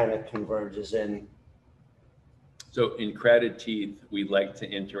everything kind of converges in. So in crowded teeth, we like to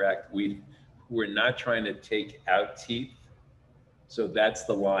interact. We're not trying to take out teeth. So that's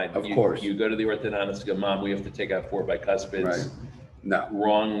the line. Of course. You go to the orthodontist and go, Mom, we have to take out 4 bicuspids. Right. No.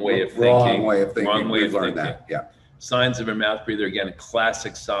 Wrong way of thinking. Wrong way of thinking. Wrong way of learned thinking. that. Yeah. Signs of a mouth breather, again,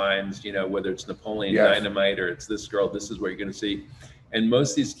 classic signs, you know, whether it's Napoleon Yes. Dynamite or it's this girl, this is what you're going to see. And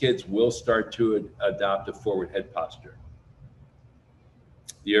most of these kids will start to adopt a forward head posture.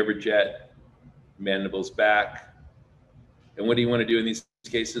 The overjet, mandibles back. And what do you want to do in these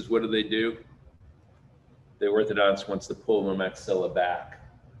cases? What do? The orthodontist wants to pull the maxilla back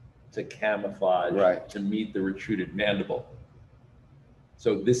to camouflage, Right. to meet the retruded mandible.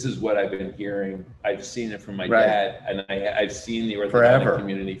 So this is what I've been hearing. I've seen it from my Right. dad, and I've seen the orthodontic Forever.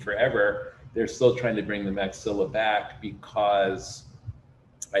 community forever. They're still trying to bring the maxilla back because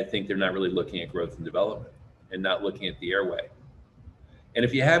I think they're not really looking at growth and development and not looking at the airway. And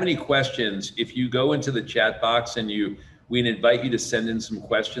if you have any questions, if you go into the chat box and we'd invite you to send in some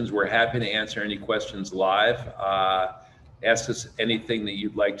questions. We're happy to answer any questions live. Ask us anything that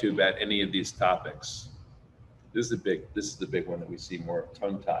you'd like to about any of these topics. This is the big one that we see more,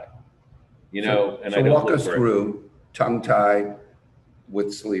 tongue tie. You know, and so I don't walk look us for it. through tongue tie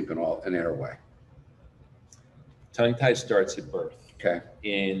with sleep and airway. Tongue tie starts at birth. Okay.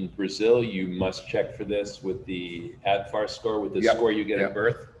 In Brazil, you must check for this with the ADFAR score, with the Yep. score you get Yep. at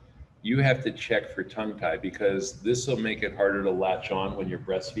birth. You have to check for tongue tie because this will make it harder to latch on when you're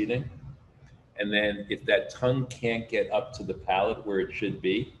breastfeeding. And then if that tongue can't get up to the palate where it should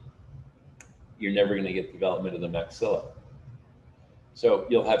be, you're never going to get development of the maxilla. So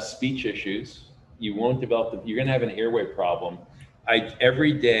you'll have speech issues. You won't develop, you're going to have an airway problem.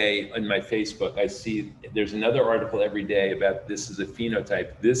 Every day on my Facebook, I see there's another article every day about this is a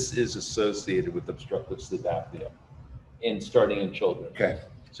phenotype. This is associated with obstructive sleep apnea and starting in children. Okay.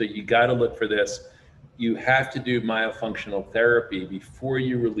 So you got to look for this. You have to do myofunctional therapy before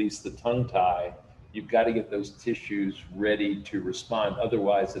you release the tongue tie. You've got to get those tissues ready to respond.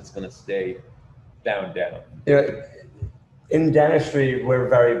 Otherwise, it's going to stay bound down. You know, in dentistry, we're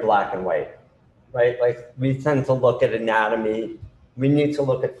very black and white, right? Like we tend to look at anatomy. We need to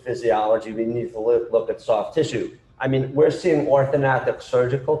look at physiology. We need to look at soft tissue. I mean, we're seeing orthodontic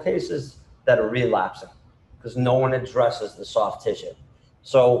surgical cases that are relapsing because no one addresses the soft tissue.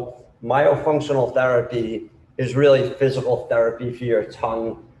 So myofunctional therapy is really physical therapy for your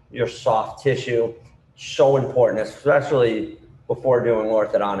tongue, your soft tissue. So important, especially before doing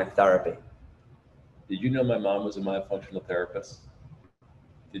orthodontic therapy. Did you know my mom was a myofunctional therapist?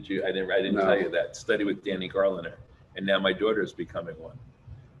 Did you? I didn't No. tell you that. Study with Danny Garliner, and now my daughter is becoming one.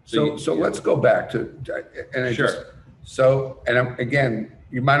 So let's go back to, and I Sure. again,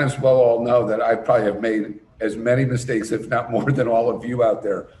 you might as well all know that I probably have made as many mistakes, if not more than all of you out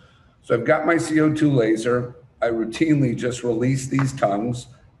there. So I've got my CO2 laser. I routinely just release these tongues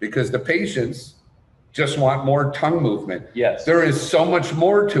because the patients just want more tongue movement. Yes. There is so much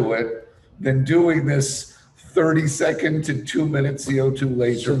more to it than doing this 30-second to 2-minute CO2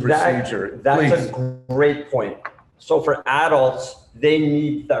 laser procedure. That's Please. a great point. So for adults, they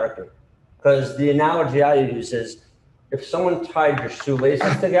need therapy because the analogy I use is if someone tied your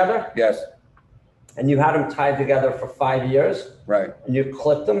shoelaces together Yes, and you had them tied together for 5 years right, and you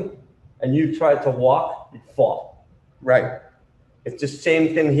clipped them and you tried to walk, you'd fall. right. It's the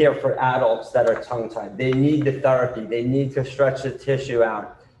same thing here for adults that are tongue tied. They need the therapy. They need to stretch the tissue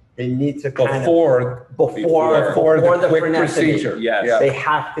out. They need to kind Before the quick frenectomy. procedure. Yes. Yeah. They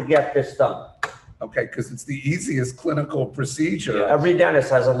have to get this done. Okay, because it's the easiest clinical procedure. Yeah. Every dentist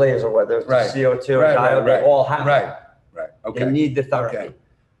has a laser, whether it's Right. CO2 or Right, diode, right, they all have it. Right, right. Okay. They need the therapy. Okay.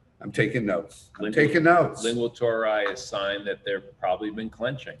 I'm taking notes. I'm Lingual- taking notes. Lingual tori is a sign that they've probably been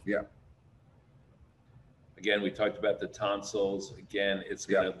clenching. Yeah. Again, we talked about the tonsils. Again, it's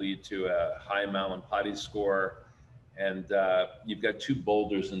going to lead to a high Mallampati score. And you've got 2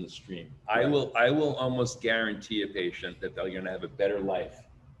 boulders in the stream. I will almost guarantee a patient that they're going to have a better life.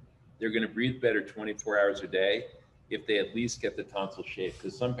 They're going to breathe better 24 hours a day if they at least get the tonsil shaped.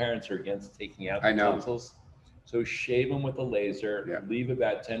 Because some parents are against taking out I the know. tonsils. So shave them with a laser, Yeah. leave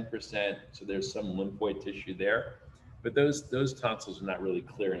about 10%, so there's some lymphoid tissue there. But those tonsils are not really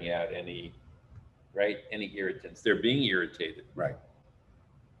clearing out any irritants. They're being irritated. Right.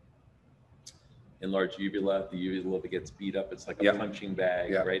 Enlarged uvula, the uvula that gets beat up, it's like a Yep. punching bag,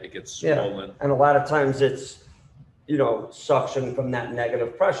 Yep. right? It gets Yeah, swollen. and a lot of times it's, suction from that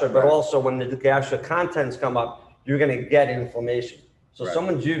negative pressure, but Right. also when the gastric contents come up, you're gonna get inflammation. So Right.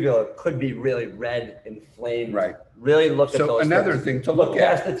 someone's uvula could be really red, inflamed. Right. Really look at So those another things. thing to Look look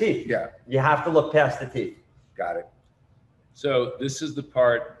past at. the teeth. Yeah, You have to look past the teeth. got it. So this is the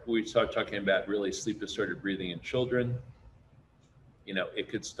part we start talking about really sleep disordered breathing in children. It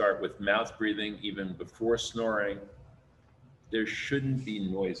could start with mouth breathing even before snoring. There shouldn't be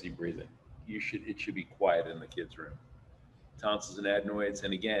noisy breathing. It should be quiet in the kids' room. Tonsils and adenoids,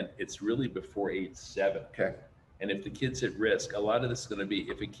 and again, it's really before age 7. Okay. And if the kid's at risk, a lot of this is going to be,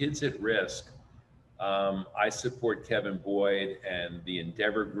 if a kid's at risk, I support Kevin Boyd and the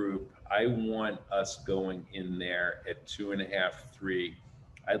Endeavor group. I want us going in there at 2.5, 3.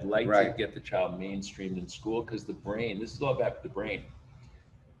 I'd like to Right. get the child mainstreamed in school because the brain, this is all about the brain.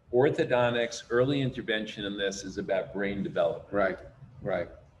 Orthodontics, early intervention in this is about brain development. Right, right.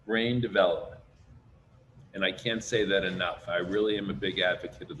 Brain development. And I can't say that enough. I really am a big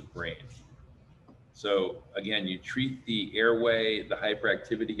advocate of the brain. So again, you treat the airway, the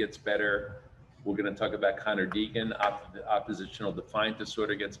hyperactivity gets better. We're going to talk about Connor-Deegan, oppositional defiant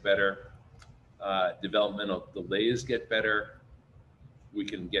disorder gets better. Developmental delays get better. We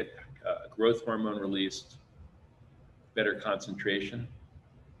can get growth hormone released, better concentration.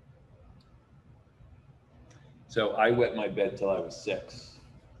 So I wet my bed till I was 6.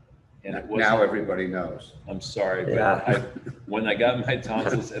 And it wasn't, Now everybody knows. I'm sorry, but Yeah. when I got my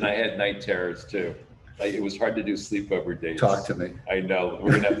tonsils, and I had night terrors too, it was hard to do sleepover days. Talk to me. I know,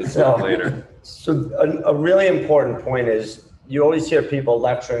 we're gonna have to talk later. So a really important point is you always hear people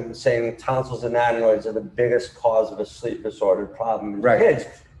lecturing saying tonsils and adenoids are the biggest cause of a sleep disorder problem in Right. kids.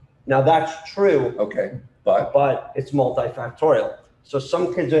 Now that's true, Okay, but but it's multifactorial. So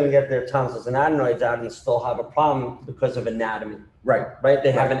some kids are going to get their tonsils and adenoids out and still have a problem because of anatomy, right, right?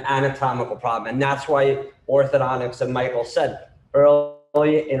 They have an anatomical problem. And that's why orthodontics, and Michael said,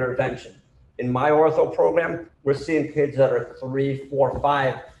 early intervention. In my ortho program, we're seeing kids that are 3, 4,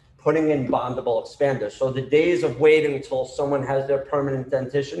 5 putting in bondable expanders. So the days of waiting until someone has their permanent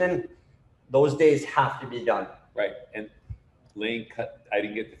dentition in, those days have to be done. Right, and Lane I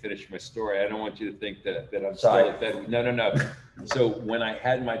didn't get to finish my story. I don't want you to think that I'm Sorry. still at bed. No. So when I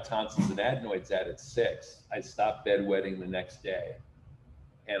had my tonsils and adenoids out at 6, I stopped bedwetting the next day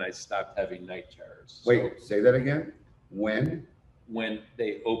and I stopped having night terrors. wait, say that again? When? When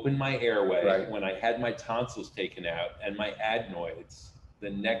they opened my airway, Right. when I had my tonsils taken out and my adenoids, the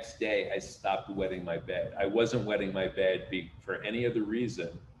next day I stopped wetting my bed. I wasn't wetting my bed for any other reason,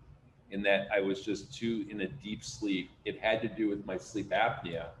 in that I was just too in a deep sleep. It had to do with my sleep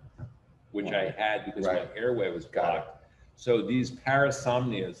apnea, which I had because my Right. airway was Got it. blocked. So these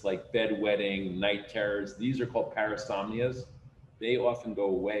parasomnias, like bedwetting, night terrors, these are called parasomnias. They often go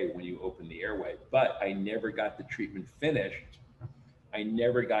away when you open the airway, but I never got the treatment finished. I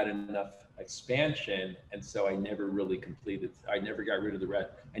never got enough expansion, and so I never really completed. I never got rid of the red.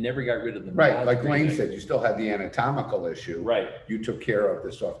 I never got rid of the Right, mouth like Lane breathing. said, you still had the anatomical issue. Right. You took care of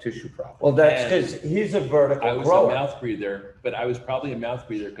the soft tissue problem. Well, that's And because he's a I vertical was grower. a mouth breather, but I was probably a mouth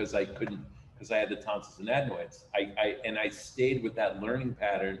breather because I had the tonsils and adenoids. I stayed with that learning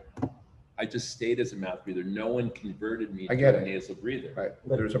pattern. I just stayed as a mouth breather. No one converted me I to get a it. nasal breather. Right,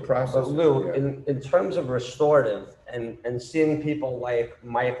 there's a process. But Lou, Yeah. in terms of restorative and seeing people like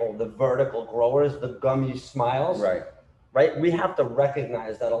Michael, the vertical growers, the gummy smiles, Right, we have to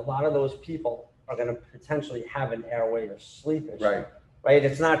recognize that a lot of those people are going to potentially have an airway or sleep issue. right,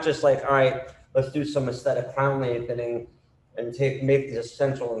 It's not just like, all right, let's do some aesthetic crown lengthening and make the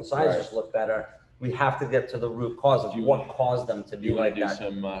essential incisors look better. We have to get to the root cause of what caused them to Do be you want like to do that.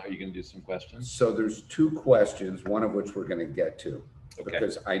 some? Are you going to do some questions? So there's 2 questions, one of which we're gonna get to. Okay.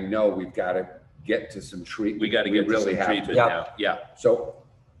 Because I know we've gotta get to some treatment. We got to get to some have treatment Yeah. now. Yeah. So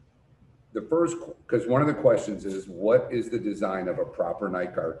the first, because one of the questions is, what is the design of a proper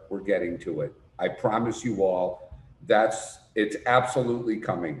night guard? We're getting to it. I promise you all, it's absolutely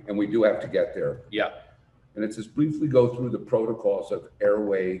coming, and we do have to get there. Yeah. And it's just briefly go through the protocols of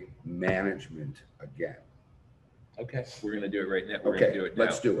airway management again. Okay. We're going to do it right now. We're going to do Okay, it now.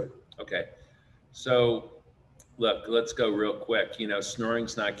 let's do it. Okay. So look, let's go real quick.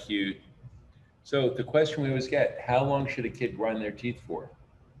 Snoring's not cute. So the question we always get, how long should a kid grind their teeth for?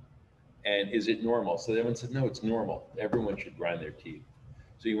 And is it normal? So everyone said, no, it's normal. Everyone should grind their teeth.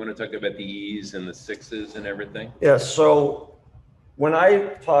 So you want to talk about the E's and the 6s and everything? Yeah, so when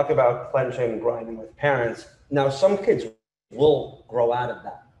I talk about clenching and grinding with parents, now some kids will grow out of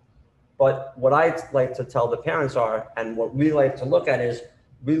that. But what I like to tell the parents are, and what we like to look at is,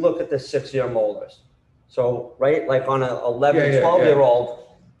 we look at the 6-year molars. So, right, like on a 11, 12-year-old,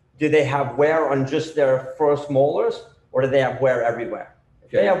 do they have wear on just their first molars, or do they have wear everywhere? If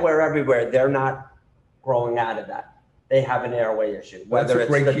they have wear everywhere, they're not growing out of that. They have an airway issue. That's a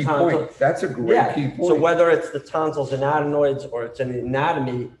great key point. That's a great key point. So whether it's the tonsils and adenoids or it's an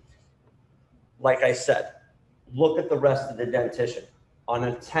anatomy, like I said, look at the rest of the dentition. On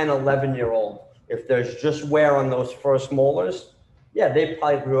a 10, 11-year-old, if there's just wear on those first molars, yeah, they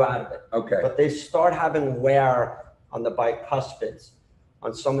probably grew out of it. Okay. But they start having wear on the bicuspids,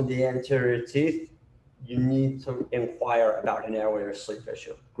 on some of the anterior teeth, you need to inquire about an airway or sleep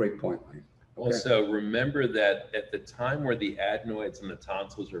issue. Great point, Lane. Okay. Also, remember that at the time where the adenoids and the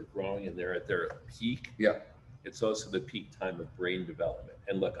tonsils are growing and they're at their peak, it's also the peak time of brain development.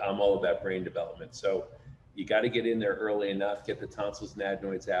 And look, I'm all about brain development. So you got to get in there early enough, get the tonsils and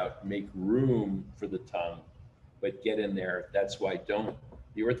adenoids out, make room for the tongue, but get in there. That's why the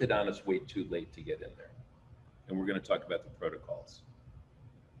orthodontists wait too late to get in there. And we're going to talk about the protocols.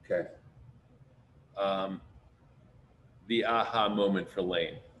 Okay. The aha moment for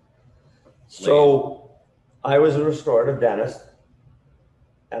Lane. So I was a restorative dentist,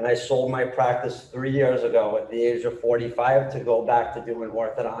 and I sold my practice 3 years ago at the age of 45 to go back to doing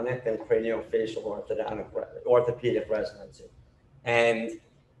orthodontic and craniofacial orthopedic residency. And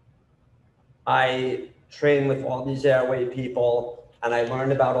I trained with all these airway people, and I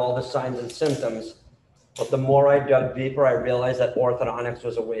learned about all the signs and symptoms. But the more I dug deeper, I realized that orthodontics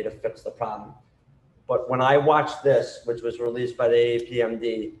was a way to fix the problem. But when I watched this, which was released by the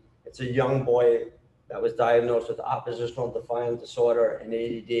APMD, it's a young boy that was diagnosed with oppositional defiant disorder and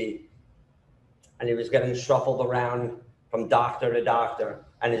ADD. And he was getting shuffled around from doctor to doctor.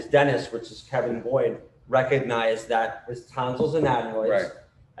 And his dentist, which is Kevin Boyd, recognized that his tonsils and adenoids,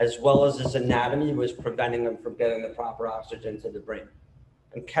 as well as his anatomy, was preventing him from getting the proper oxygen to the brain.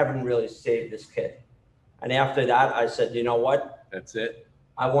 And Kevin really saved this kid. And after that, I said, you know what? That's it.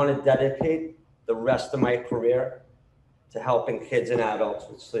 I want to dedicate the rest of my career to helping kids and adults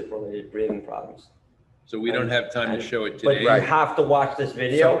with sleep-related breathing problems. So we don't have time to show it today. But you have to watch this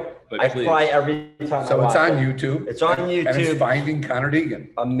video. I cry every time I watch it. So it's on YouTube. It's on YouTube. And it's Finding Connor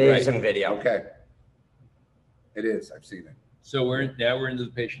Deegan. Amazing video. Okay. It is. I've seen it. So we're into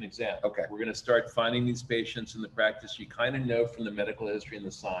the patient exam. Okay. We're going to start finding these patients in the practice. You kind of know from the medical history and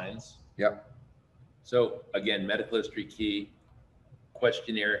the signs. Yep. So again, medical history key,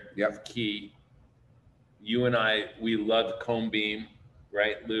 questionnaire key. You and I, we love cone beam,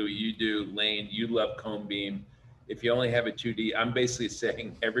 right? Lou, you do. Lane, you love cone beam. If you only have a 2D, I'm basically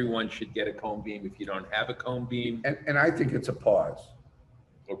saying everyone should get a cone beam. If you don't have a cone beam. And I think it's a pause.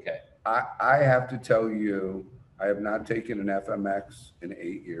 Okay. I have to tell you, I have not taken an FMX in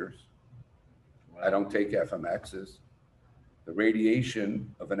 8 years. Wow. I don't take FMXs. The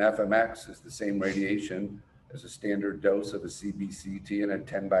radiation of an FMX is the same radiation as a standard dose of a CBCT in a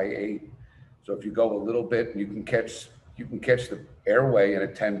 10/8. So if you go a little bit, you can catch the airway in a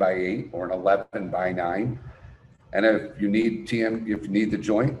 10/8 or an 11/9. And if you need the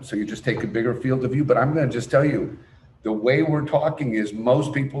joint, so you just take a bigger field of view. But I'm going to just tell you, the way we're talking is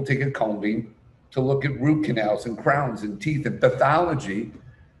most people take a cone beam to look at root canals and crowns and teeth and pathology.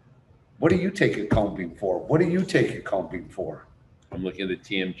 What do you take a cone beam for? What do you take a cone beam for? I'm looking at the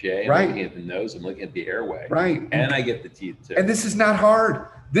TMJ, right. I'm looking at the nose, I'm looking at the airway. Right. And I get the teeth too. And this is not hard.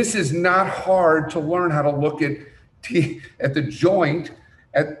 This is not hard to learn how to look at the joint,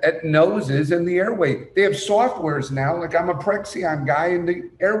 at noses and the airway. They have softwares now, like I'm a Prexion guy and the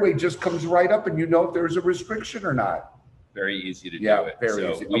airway just comes right up and you know if there's a restriction or not. Very easy to do it. Very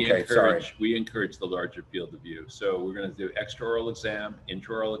easy. We encourage the larger field of view. So we're going to do extraoral exam,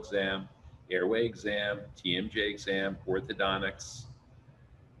 intraoral exam, airway exam, TMJ exam, orthodontics.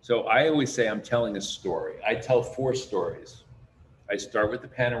 So I always say I'm telling a story. I tell 4 stories. I start with the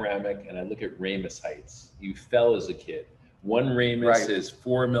panoramic and I look at ramus heights. You fell as a kid. One ramus is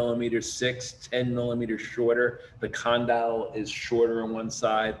 4 millimeters, 10 millimeters shorter. The condyle is shorter on one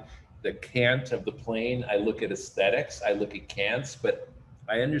side. The cant of the plane, I look at aesthetics, I look at cants, but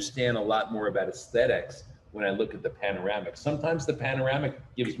I understand a lot more about aesthetics when I look at the panoramic. Sometimes the panoramic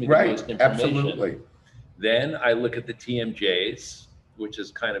gives me the most information. Absolutely. Then I look at the TMJs, which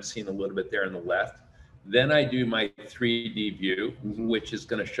is kind of seen a little bit there on the left. Then I do my 3D view, which is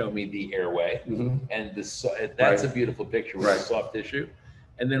going to show me the airway. And that's a beautiful picture with the soft tissue.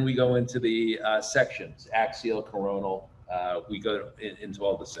 And then we go into the sections, axial, coronal, we go into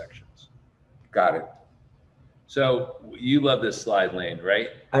all the sections. Got it. So you love this slide, Lane, right?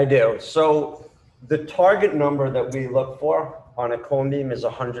 I do. So the target number that we look for on a cone beam is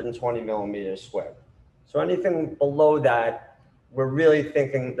 120 millimeters squared. So anything below that, we're really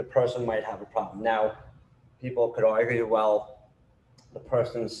thinking the person might have a problem. Now, people could argue, well, the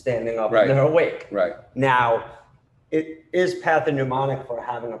person's standing up Right. and they're awake. Right. Now, it is pathognomonic for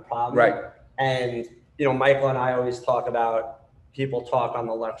having a problem. Right. And, you know, Michael and I always talk about, people talk on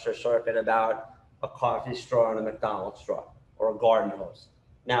the lecture circuit about a coffee straw and a McDonald's straw or a garden hose.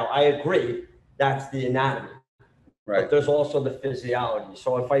 Now, I agree, that's the anatomy. Right. But there's also the physiology.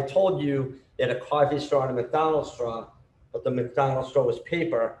 So if I told you that a coffee straw and a McDonald's straw, but the McDonald's straw was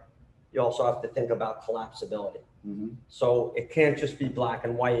paper, you also have to think about collapsibility. Mm-hmm. So it can't just be black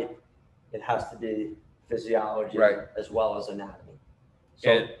and white. It has to be physiology Right. as well as anatomy.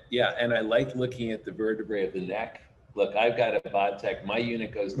 So And I like looking at the vertebrae of the neck. Look, I've got a Vodtech. My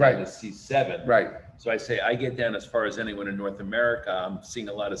unit goes down Right. to C7. Right. So I say I get down as far as anyone in North America. I'm seeing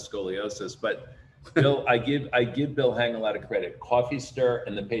a lot of scoliosis, but Bill, I give Bill Hang a lot of credit. Coffee stir,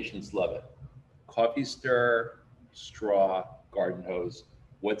 and the patients love it. Coffee stir, straw, garden hose.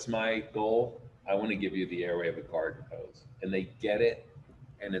 What's my goal? I want to give you the airway of a garden hose, and they get it,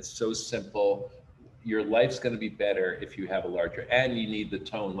 and it's so simple. Your life's going to be better if you have a larger, and you need the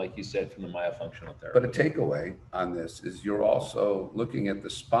tone, like you said, from the myofunctional therapy. But a takeaway on this is you're also looking at the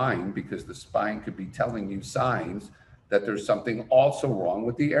spine, because the spine could be telling you signs that there's something also wrong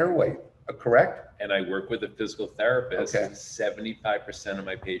with the airway, correct? And I work with a physical therapist. Okay. 75% of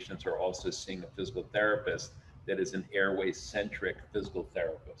my patients are also seeing a physical therapist that is an airway-centric physical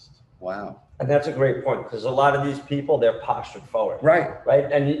therapist. Wow. and that's a great point, because a lot of these people, they're postured forward. Right.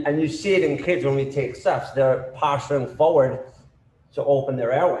 Right. And you see it in kids when we take steps, they're posturing forward to open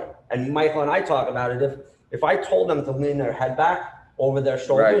their airway. And Michael and I talk about it. If I told them to lean their head back over their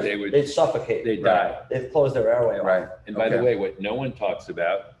shoulders, Right, they'd suffocate. They die. They've closed their airway off. Right. And by the Okay. way, what no one talks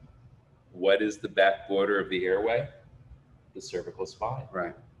about, what is the back border of the airway? The cervical spine.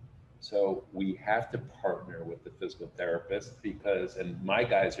 Right. So we have to partner with the physical therapist because, and my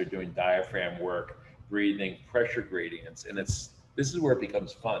guys are doing diaphragm work, breathing, pressure gradients, and this is where it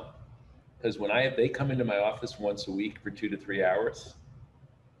becomes fun. Because when they come into my office once a week for 2 to 3 hours,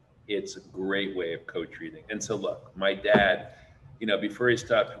 it's a great way of co-treating. And so look, my dad, you know,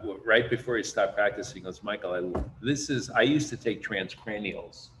 right before he stopped practicing, he goes, Michael, I used to take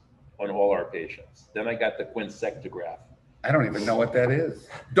transcranials on all our patients. Then I got the quinsectograph. I don't even know what that is.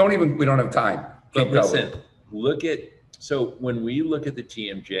 We don't have time. But Keep listen, going. so when we look at the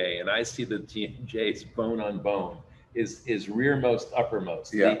TMJ, and I see the TMJ's bone on bone is rearmost,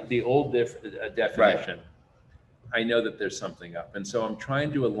 uppermost. Yeah. The old definition, I know that there's something up. And so I'm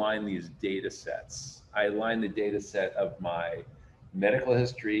trying to align these data sets. I align the data set of my medical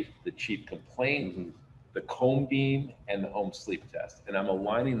history, the chief complaint, Mhm. the cone beam, and the home sleep test. And I'm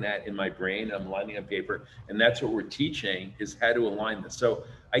aligning that in my brain, I'm aligning on paper, and that's what we're teaching is how to align this. So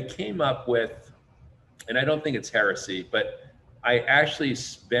I came up with, and I don't think it's heresy, but I actually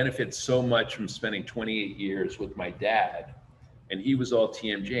benefit so much from spending 28 years with my dad, and he was all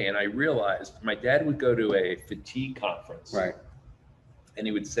TMJ. And I realized my dad would go to a fatigue conference, Right. and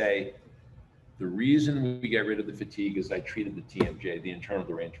he would say, the reason we get rid of the fatigue is I treated the TMJ, the internal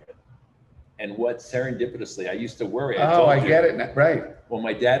derangement. And what serendipitously, I used to worry. I get it now. Right. Well,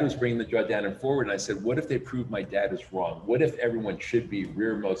 my dad was bringing the jaw down and forward, and I said, what if they prove my dad is wrong? What if everyone should be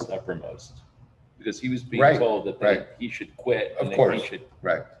rearmost, uppermost? Because he was being told that he should quit. Of course.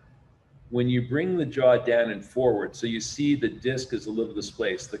 Right. When you bring the jaw down and forward, so you see the disc is a little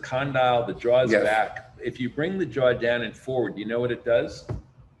displaced, the condyle, the jaw is back. If you bring the jaw down and forward, you know what it does?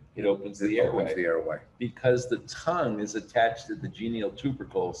 It opens the airway. Because the tongue is attached to the genial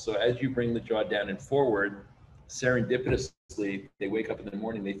tubercle. So as you bring the jaw down and forward, serendipitously, they wake up in the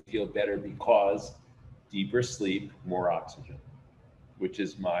morning, they feel better because deeper sleep, more oxygen, which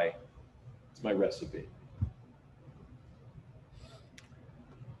is my recipe.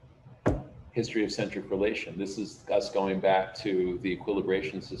 History of centric relation. This is us going back to the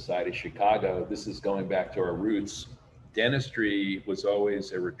Equilibration Society, Chicago. This is going back to our roots. Dentistry was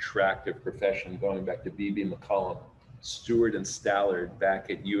always a retractive profession, going back to B.B. McCullum, Stewart and Stallard back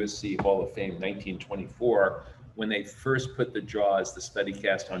at USC Hall of Fame, 1924. When they first put the jaw as the study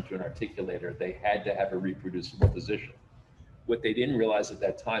cast onto an articulator, they had to have a reproducible position. What they didn't realize at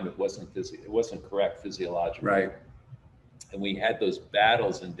that time, it wasn't correct physiologically. Right. And we had those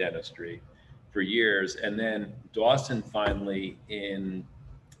battles in dentistry for years. And then Dawson finally, in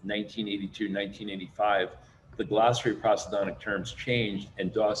 1982, 1985, the glossary of prosthodontic terms changed,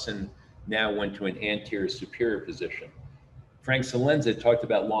 and Dawson now went to an anterior superior position. Frank Salenza talked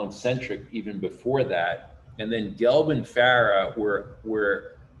about long centric even before that. And then Gelb and Farah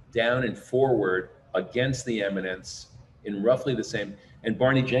were down and forward against the eminence in roughly the same. And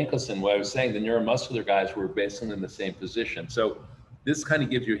Barney Jenkinson, what I was saying, the neuromuscular guys were basically in the same position. So this kind of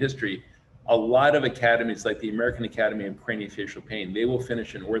gives you history. A lot of academies, like the American Academy of Craniofacial Pain, they will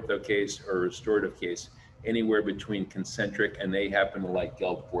finish an ortho case or a restorative case anywhere between concentric, and they happen to like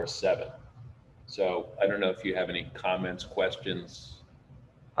Gelb 4-7. So I don't know if you have any comments, questions.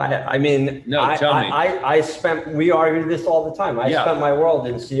 I mean, No, tell me. We argue this all the time. I spent my world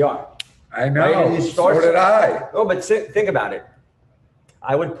in CR. I know, Right? so did I. No, but think about it.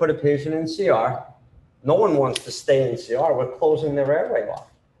 I would put a patient in CR. No one wants to stay in CR. We're closing their airway off.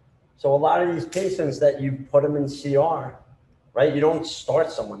 So a lot of these patients that you put them in CR, right? You don't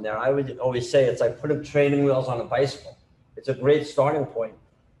start someone there. I would always say it's like putting training wheels on a bicycle. It's a great starting point.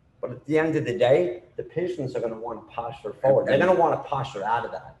 But at the end of the day, the patients are going to want to posture forward. They're going to want to posture out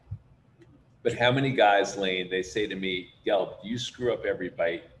of that. But how many guys, Lane, they say to me, Gelb, you screw up every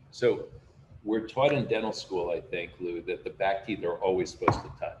bite. So we're taught in dental school, I think, Lou, that the back teeth are always supposed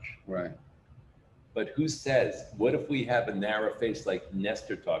to touch. Right. But who says, what if we have a narrow face like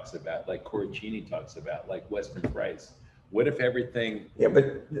Nestor talks about, like Corricini talks about, like Weston Price? What if everything... Yeah,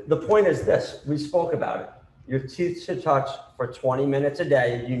 but the point is this, we spoke about it. Your teeth should touch for 20 minutes a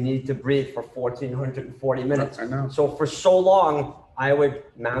day. You need to breathe for 1,440 minutes. I know. So for so long, I would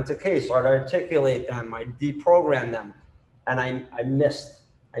mount a case, I'd articulate them, I'd deprogram them, and I missed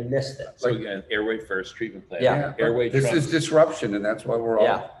it. So again, airway first, treatment plan. Yeah. Airway This trunks. is disruption, and that's why we're all.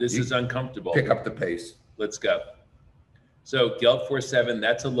 Yeah. This is uncomfortable. Pick up the pace. Let's go. So Gelb 4-7,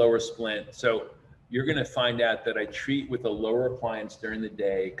 that's a lower splint. So you're going to find out that I treat with a lower appliance during the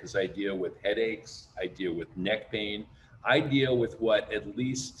day because I deal with headaches, I deal with neck pain, I deal with what at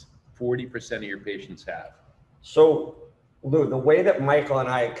least 40% of your patients have. So Lou, the way that Michael and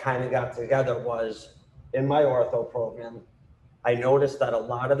I kind of got together was in my ortho program. I noticed that a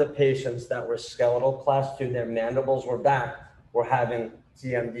lot of the patients that were skeletal class 2, their mandibles were back, were having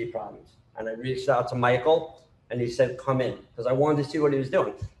TMD problems. And I reached out to Michael and he said, come in, because I wanted to see what he was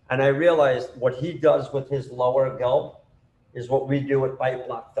doing. And I realized what he does with his lower Gelb is what we do with bite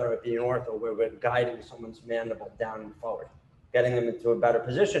block therapy in ortho, where we're guiding someone's mandible down and forward, getting them into a better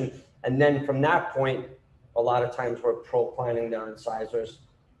position. And then from that point, a lot of times we're proclining their incisors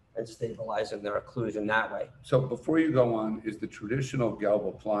and stabilizing their occlusion that way. So before you go on, is the traditional Gelb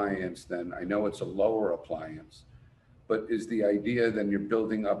appliance then, I know it's a lower appliance, but is the idea then you're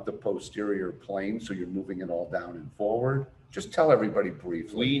building up the posterior plane, so you're moving it all down and forward? Just tell everybody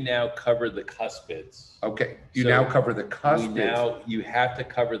briefly. We now cover the cuspids. Okay, you So now cover the cuspids. You have to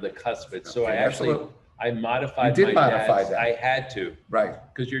cover the cuspids. So Okay, I actually, absolutely. I modified You did my modify dad's. that. I had to. Right,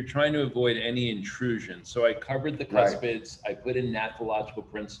 Because you're trying to avoid any intrusion. So I covered the Right. cuspids. I put in nathological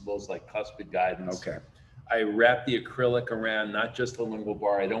principles like cuspid guidance. okay, I wrap the acrylic around, not just the lingual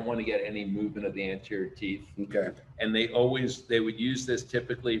bar. I don't want to get any movement of the anterior teeth. okay, And they would use this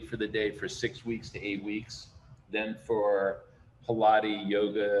typically for the day for 6 weeks to 8 weeks. Then for Pilates,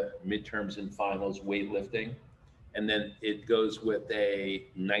 yoga, midterms and finals, weightlifting. And then it goes with a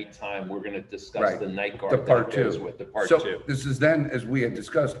nighttime. We're going to discuss Right. the night guard. the that part goes two. with the part So two. this is then, as we had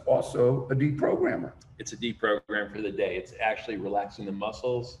discussed, also a deprogrammer. It's a deprogram for the day. It's actually relaxing the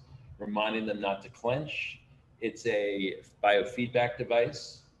muscles, reminding them not to clench. It's a biofeedback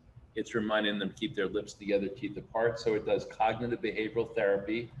device. It's reminding them to keep their lips together, teeth apart. So it does cognitive behavioral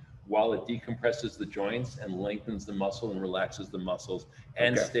therapy while it decompresses the joints and lengthens the muscle and relaxes the muscles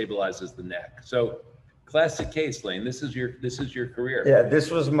and Okay. stabilizes the neck. So classic case, Lane. This is your career. Yeah,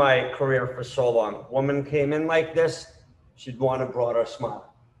 this was my career for so long. Woman came in like this, she'd want a broader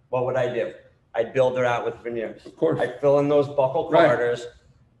smile. What would I do? I'd build her out with veneers. Of course. I'd fill in those buccal Right. corridors,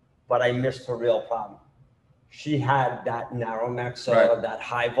 but I missed her real problem. She had that narrow maxilla, Right. that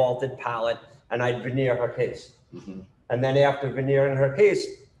high vaulted palate, and I'd veneer her case. Mhm. And then after veneering her case,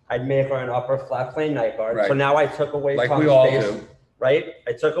 I'd make her an upper flat plane night guard. So Right. now I took away Like tongue we all space, do. right?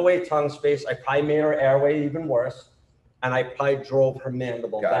 I took away tongue space. I probably made her airway even worse. And I probably drove her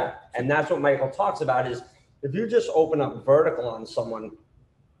mandible Got back. And that's what Michael talks about is if you just open up vertical on someone,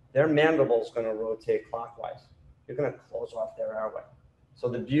 their mandible is going to rotate clockwise. You're going to close off their airway. So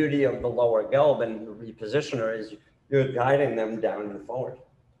the beauty of the lower Gelb and the repositioner is you're guiding them down and forward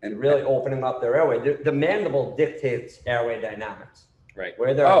and really opening up their airway. The mandible dictates airway dynamics. Right.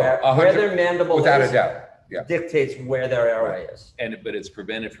 Where their, Oh, where their mandible without is a doubt, yeah. dictates where their airway is. But it's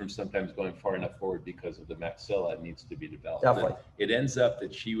prevented from sometimes going far enough forward because of the maxilla. It needs to be developed. Definitely. It ends up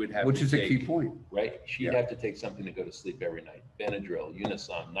that she would have Which to is a take, key point. right? She'd Yeah. have to take something to go to sleep every night. Benadryl,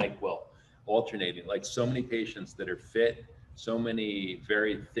 Unisom, NyQuil, alternating. Like so many patients that are fit, so many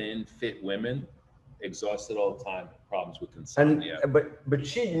very thin, fit women, exhausted all the time, problems with insomnia. And but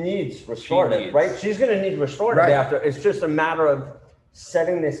she needs restorative, right? She's going to need restorative after. It's just a matter of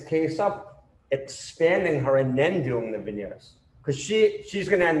setting this case up, expanding her, and then doing the veneers. Because she's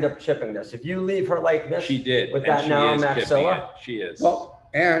going to end up chipping this. If you leave her like this, She did. with and that she narrow is chipping maxilla. it. She is. Well,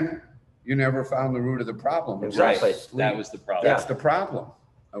 and you never found the root of the problem. which was Exactly. sleep. That was the problem. That's the problem.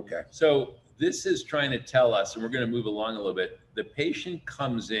 Okay. So this is trying to tell us, and we're going to move along a little bit. The patient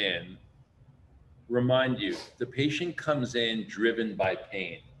comes in, remind you, the patient comes in driven by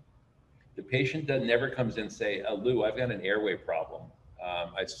pain. The patient never comes in and say, Lou, I've got an airway problem.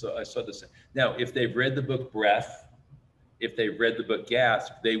 I saw this. Now, if they've read the book Breath, if they've read the book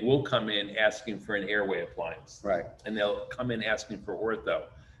Gasp, they will come in asking for an airway appliance. Right. And they'll come in asking for ortho.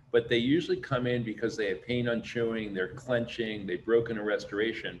 But they usually come in because they have pain on chewing, they're clenching, they've broken a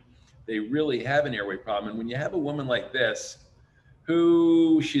restoration. They really have an airway problem. And when you have a woman like this,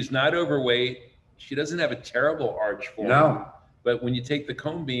 who she's not overweight, she doesn't have a terrible arch form. No. But when you take the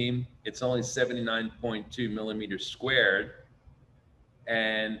cone beam, it's only 79.2 millimeters squared.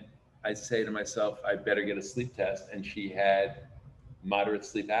 And I say to myself, I better get a sleep test. And she had moderate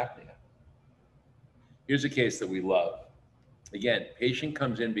sleep apnea. Here's a case that we love. Again, patient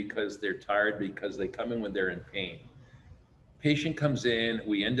comes in because they're tired, because they come in when they're in pain. Patient comes in,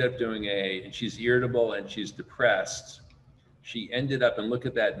 we end up doing and she's irritable and she's depressed. She ended up, and look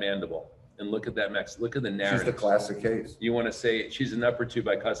at that mandible, and look at that look at the narrative. She's the classic case. You want to say she's an upper two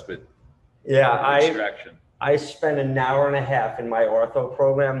bicuspid extraction. I spent an hour and a half in my ortho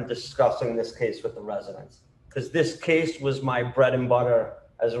program discussing this case with the residents, because this case was my bread and butter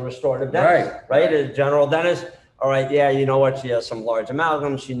as a restorative dentist, right? As a general dentist. All right, yeah, you know what? She has some large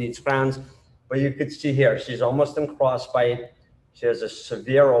amalgams. She needs crowns. But you could see here, she's almost in crossbite. She has a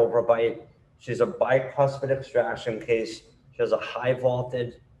severe overbite. She's a bicuspid extraction case. She has a high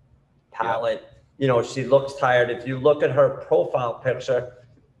vaulted palate. You know, she looks tired. If you look at her profile picture,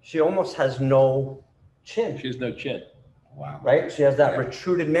 she almost has no chin. She has no chin. Wow. Right? She has that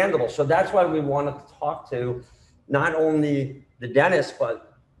protruded mandible. So that's why we wanted to talk to not only the dentist, but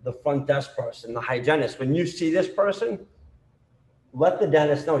the front desk person, the hygienist. When you see this person, let the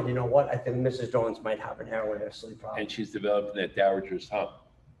dentist know, you know what, I think Mrs. Jones might have an airway or sleep problem. And she's developing that dowager's hump.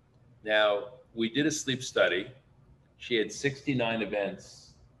 Now, we did a sleep study. She had 69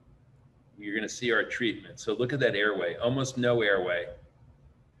 events. You're going to see our treatment. So look at that airway, almost no airway.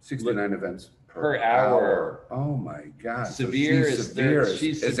 69 events per hour. Oh my God. Severe so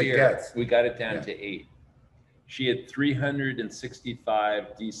she's as severe. It gets. We got it down to 8. She had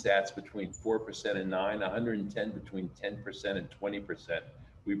 365 DSATs between 4% and 9, 110 between 10% and 20%.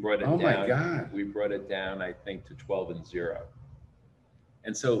 We brought it down. Oh my God. We brought it down, I think, to 12 and 0.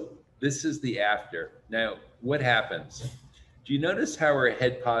 And so this is the after. Now, what happens? Do you notice how her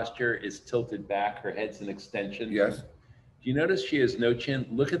head posture is tilted back? Her head's an extension. Yes. Do you notice she has no chin?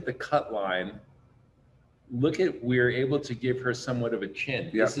 Look at the cut line. Look at, we're able to give her somewhat of a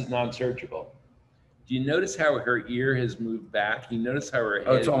chin. Yep. This is non-surgical. Do you notice how her ear has moved back? You notice how her head,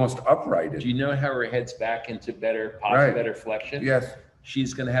 Oh, it's almost uprighted. do you know how her head's back into better posture, better flexion? Yes.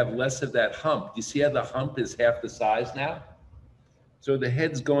 She's going to have less of that hump. Do you see how the hump is half the size now? So the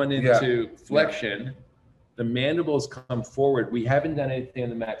head's going into flexion. The mandibles come forward. We haven't done anything in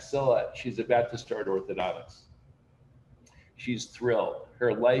the maxilla. She's about to start orthodontics. She's thrilled.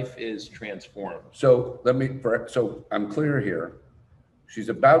 Her life is transformed. So so I'm clear here. She's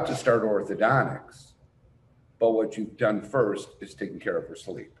about to start orthodontics, but what you've done first is taking care of her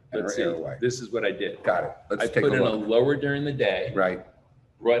sleep and her airway. This is what I did. Got it. Let's I take put a in a look. lower during the day. Right.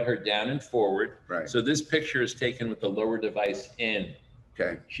 Brought her down and forward. Right. So this picture is taken with the lower device in.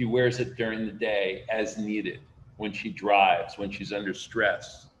 Okay. She wears it during the day as needed, when she drives, when she's under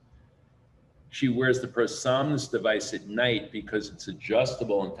stress. She wears the prosomnus device at night because it's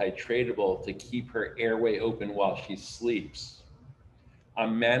adjustable and titratable to keep her airway open while she sleeps.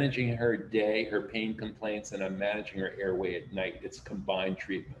 I'm managing her day, her pain complaints, and I'm managing her airway at night. It's combined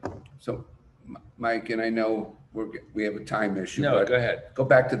treatment. So, Mike, and I know we have a time issue. No, but go ahead. Go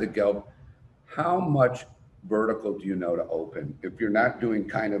back to the GELB. How much vertical do you know to open? If you're not doing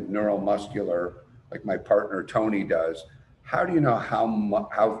kind of neuromuscular, like my partner Tony does, how do you know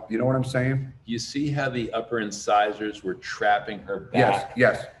how, you know what I'm saying? You see how the upper incisors were trapping her back?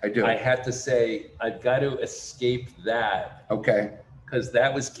 Yes, I do. I had to say, I've got to escape that. Okay. Because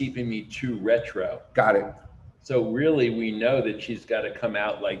that was keeping me too retro. Got it. So really, we know that she's got to come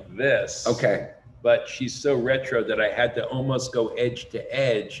out like this. Okay. But she's so retro that I had to almost go edge to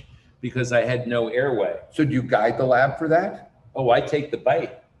edge because I had no airway. So do you guide the lab for that? Oh, I take the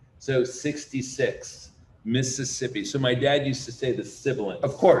bite. So 66, Mississippi. So my dad used to say the sibilants.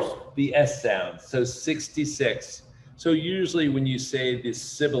 Of course. The S sound. So 66. So usually when you say the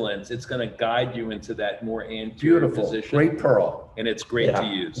sibilants, it's going to guide you into that more anterior Beautiful. position. Great pearl. And it's great to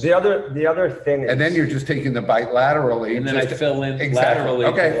use. The other thing is, And then you're just taking the bite laterally. And then I fill in Exactly. laterally.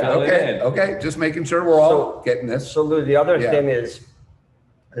 Okay, Fill it okay, in. okay. Just making sure we're all getting this. So Lou, the other Yeah. thing is,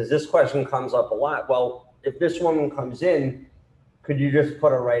 because this question comes up a lot. Well, if this woman comes in, could you just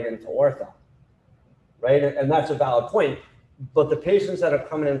put her right into ortho? Right? And that's a valid point. But the patients that are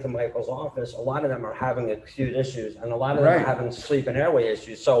coming into Michael's office, a lot of them are having acute issues, and a lot of them Right. are having sleep and airway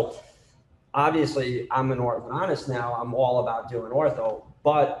issues. So obviously, I'm an orthodontist now. I'm all about doing ortho,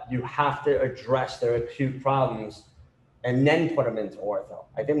 but you have to address their acute problems and then put them into ortho.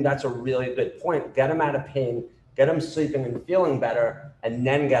 I think that's a really good point. Get them out of pain, get them sleeping and feeling better, and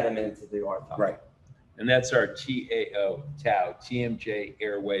then get them into the ortho. Right. And that's our TAO, TAO, TMJ,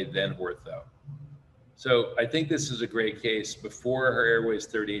 airway, then ortho. So I think this is a great case. Before, her airway is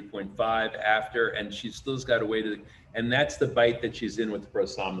 38.5, after, and she still's got a way to, and that's the bite that she's in with the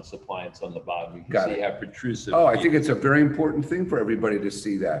prosomnus appliance on the bottom. You can Got see it. how protrusive. Oh, I think it's a very important thing for everybody to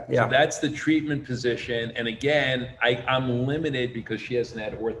see that. Yeah. So that's the treatment position. And again, I'm limited because she hasn't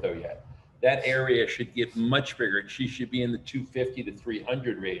had ortho yet. That area should get much bigger. She should be in the 250 to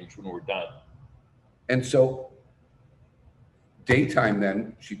 300 range when we're done. And so daytime,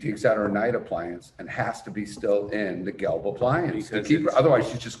 then she takes out her night appliance and has to be still in the Gelb appliance to Because keep her. it's- Otherwise,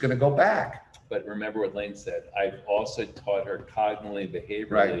 she's just going to go back. But remember what Lane said. I've also taught her cognitively, behaviorally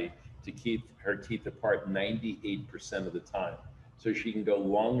Right. to keep her teeth apart 98% of the time. So she can go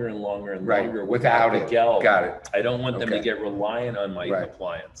longer and longer and Right. longer Without the it. gel. Got it. I don't want them to Okay. get reliant on my Right.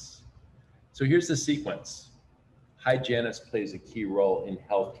 appliance. So here's the sequence. Hygienist plays a key role in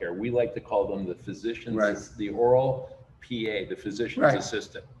healthcare. We like to call them the physicians, Right. the oral PA, the physician's Right.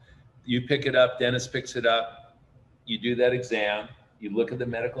 assistant. You pick it up, dentist picks it up, you do that exam, you look at the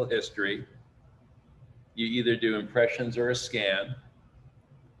medical history, you either do impressions or a scan,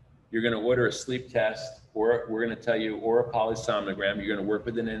 you're going to order a sleep test, or we're going to tell you, or a polysomnogram. You're going to work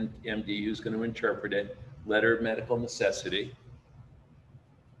with an MD who's going to interpret it, letter of medical necessity.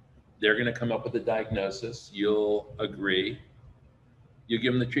 They're going to come up with a diagnosis. You'll agree. You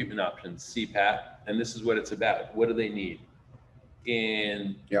give them the treatment options, CPAP, and this is what it's about. What do they need?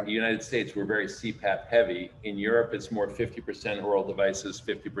 In Yep. the United States, we're very CPAP heavy. In Europe, it's more 50% oral devices,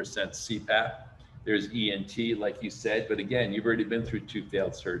 50% CPAP. There's ENT, like you said, but again, you've already been through 2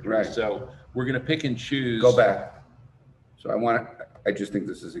 failed surgeries. Right. So we're going to pick and choose. Go back. So I just think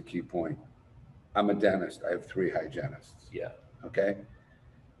this is a key point. I'm a dentist. I have 3 hygienists. Yeah. Okay.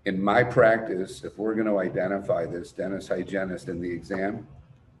 In my practice, if we're going to identify this dentist hygienist in the exam,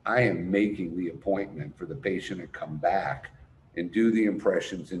 I am making the appointment for the patient to come back and do the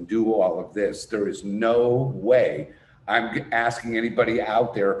impressions and do all of this. There is no way I'm asking anybody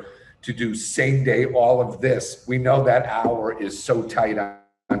out there to do same day all of this. We know that hour is so tight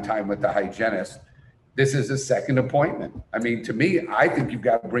on time with the hygienist. This is a second appointment. I mean, to me, I think you've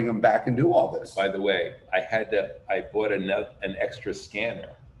got to bring them back and do all this. By the way, I bought an extra scanner.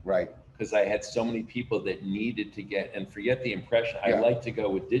 Right. Because I had so many people that needed to get, and forget the impression. Yeah. I like to go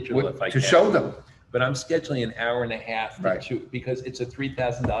with digital if I To can. show them. But I'm scheduling an hour and a half to Right. 2, because it's a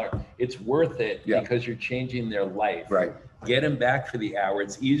 $3,000. It's worth it Yeah. because you're changing their life. Right. Get them back for the hour.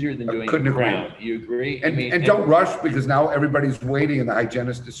 It's easier than doing couldn't a agree. crown. You agree? And don't rush, because now everybody's waiting and the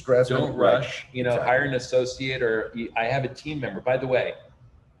hygienist is stressed. Don't Right. rush. You know, hire an associate, or I have a team member. By the way,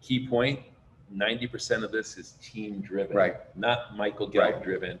 key point, 90% of this is team driven. Right. Not Michael Gelb Right.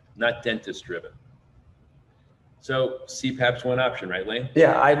 driven, not dentist driven. So CPAP's one option, right, Lane?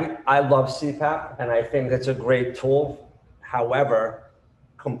 Yeah, I love CPAP, and I think it's a great tool. However,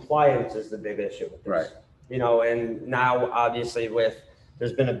 compliance is the big issue with this. Right. You know, and now obviously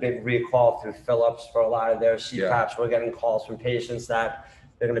there's been a big recall through Philips for a lot of their CPAPs. Yeah. We're getting calls from patients that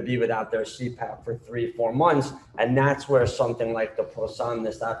they're going to be without their CPAP for 3-4 months. And that's where something like the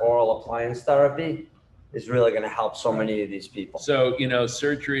prosomnus, that oral appliance therapy, is really going to help so many of these people. So, you know,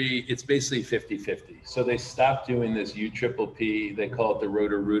 surgery, it's basically 50-50. So they stopped doing this UPPP, they call it the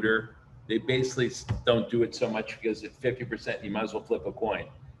rotor-rooter. They basically don't do it so much because at 50%, you might as well flip a coin.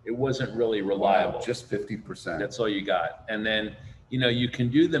 It wasn't really reliable. Wow, just 50%. That's all you got. And then, you know, you can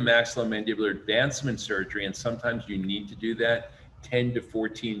do the maxillomandibular advancement surgery, and sometimes you need to do that 10 to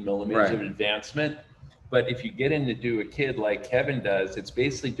 14 millimeters Right. of advancement. But if you get in to do a kid like Kevin does, it's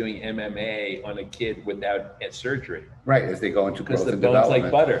basically doing MMA on a kid without surgery. Right, as they go into Because growth the and bone's development.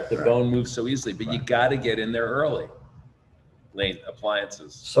 like butter. The Right. bone moves so easily, but you got to get in there early. Lane,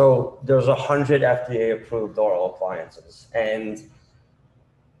 appliances. So there's 100 FDA approved oral appliances, and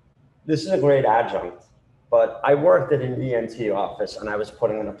this is a great adjunct. But I worked at an ENT office and I was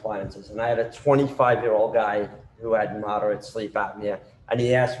putting in appliances, and I had a 25-year-old guy who had moderate sleep apnea. And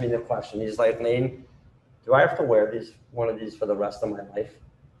he asked me the question, he's like, Lane, do I have to wear one of these for the rest of my life?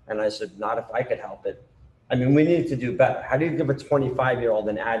 And I said, not if I could help it. I mean, we need to do better. How do you give a 25-year-old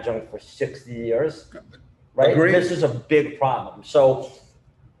an adjunct for 60 years? Right? Agreed. This is a big problem. So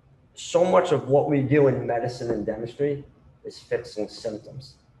much of what we do in medicine and dentistry is fixing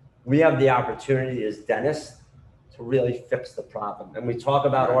symptoms. We have the opportunity as dentists to really fix the problem. And we talk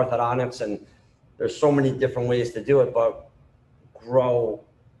about orthodontics, and there's so many different ways to do it, but grow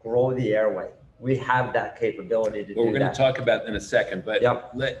the airway. We have that capability to do that. We're going to talk about in a second, but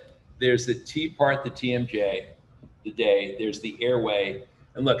there's the T part, the TMJ, there's the airway.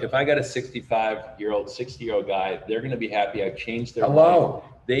 And look, if I got a 65-year-old, 60-year-old guy, they're going to be happy I've changed their life.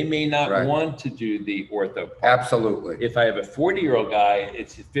 They may not want to do the ortho part. Absolutely. If I have a 40-year-old guy,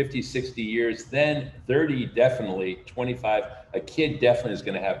 it's 50, 60 years, then 30 definitely, 25, a kid definitely is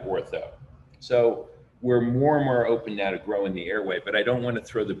going to have ortho. So we're more and more open now to growing the airway, but I don't want to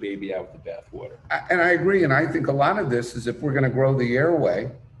throw the baby out with the bathwater. And I agree. And I think a lot of this is, if we're going to grow the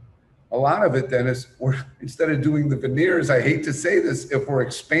airway, a lot of it then is, instead of doing the veneers, I hate to say this, if we're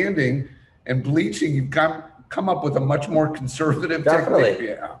expanding and bleaching, you've come up with a much more conservative technique.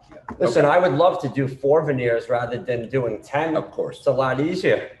 Yeah. Listen, I would love to do 4 veneers rather than doing 10. Of course. It's a lot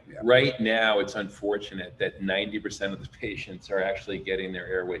easier. Yeah. Right now, it's unfortunate that 90% of the patients are actually getting their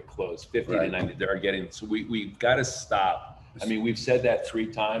airway closed. 50 to 90, they are getting. So we've got to stop. I mean, we've said that 3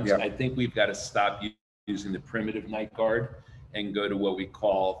 times. Yep. I think we've got to stop using the primitive night guard and go to what we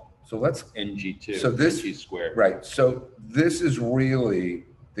call NG2. So this NG squared. Right. So this is really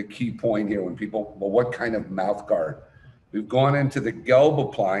the key point here when people, well, what kind of mouth guard? We've gone into the Gelb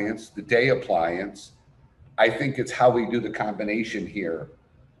appliance, the day appliance. I think it's how we do the combination here.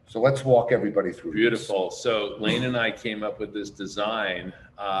 So let's walk everybody through. Beautiful. This. So Lane and I came up with this design.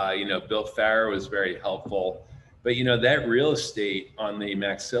 Bill Farrer was very helpful. But that real estate on the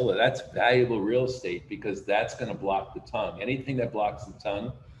maxilla, that's valuable real estate, because that's going to block the tongue. Anything that blocks the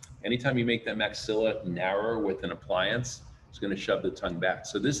tongue, anytime you make that maxilla narrower with an appliance, it's going to shove the tongue back.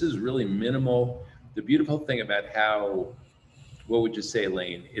 So this is really minimal. The beautiful thing about what would you say,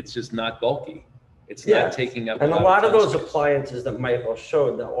 Lane? It's just not bulky. It's not taking up. And a lot of those appliances that Michael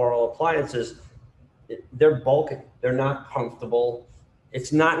showed, the oral appliances, they're bulky. They're not comfortable.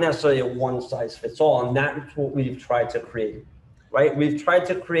 It's not necessarily a one size fits all. And that's what we've tried to create, right? We've tried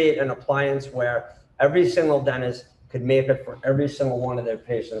to create an appliance where every single dentist could make it for every single one of their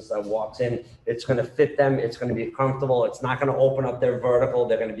patients that walks in. It's going to fit them. It's going to be comfortable. It's not going to open up their vertical.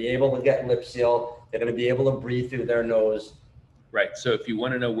 They're going to be able to get lip seal. They're going to be able to breathe through their nose. Right. So if you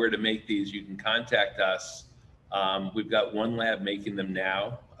want to know where to make these, you can contact us. We've got one lab making them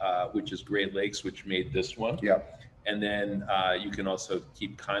now, which is Great Lakes, which made this one. Yep. And then you can also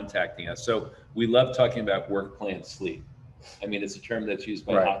keep contacting us. So we love talking about work plan sleep. I mean, it's a term that's used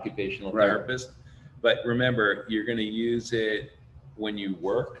by occupational therapists. But remember, you're going to use it when you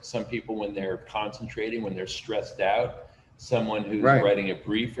work. Some people, when they're concentrating, when they're stressed out, someone who's writing a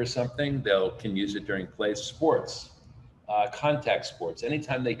brief or something, can use it during play. Sports, contact sports,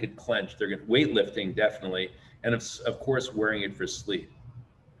 anytime they could clench, they're going to, weightlifting definitely, and of course wearing it for sleep.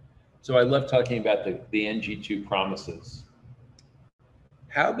 So I love talking about the NG2 promises.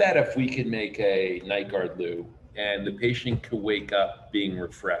 How about if we could make a night guard, Lou, and the patient could wake up being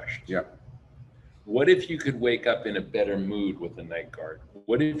refreshed? Yeah. What if you could wake up in a better mood with a night guard?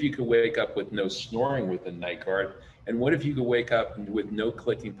 What if you could wake up with no snoring with a night guard? And what if you could wake up with no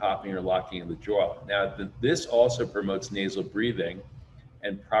clicking, popping, or locking in the jaw? Now, this also promotes nasal breathing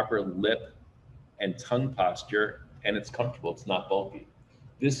and proper lip and tongue posture, and it's comfortable, it's not bulky.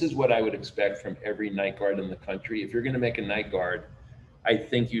 This is what I would expect from every night guard in the country. If you're gonna make a night guard, I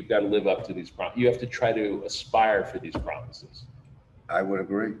think you've got to live up to these promises. You have to try to aspire for these promises. I would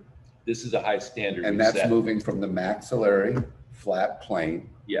agree. This is a high standard. And that's moving from the maxillary flat plane.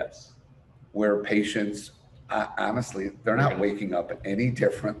 Yes. Where patients, honestly, they're not waking up any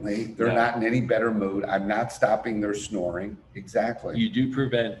differently. They're not in any better mood. I'm not stopping their snoring. Exactly. You do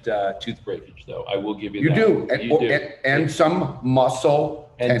prevent tooth breakage, though. I will give you that. You do. And some muscle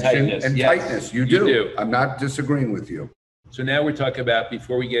and tension tightness. and tightness. You do. I'm not disagreeing with you. So now we're talking about,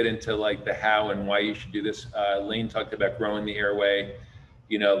 before we get into like the how and why you should do this, Lane talked about growing the airway.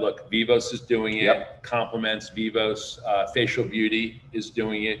 Look, Vivos is doing it, complements Vivos. Facial Beauty is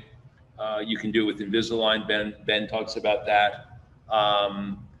doing it. You can do it with Invisalign. Ben talks about that.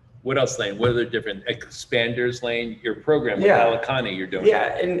 What else, Lane? What other different expanders, Lane? Your program with Alicani, you're doing.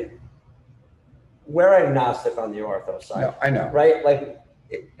 Yeah, and we're agnostic on the ortho side. No, I know. Right? Like,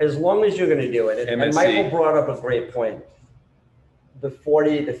 as long as you're going to do it. And MSc. Michael brought up a great point. The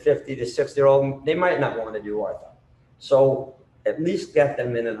 40 to 50 to 60-year-old, they might not want to do ortho. So at least get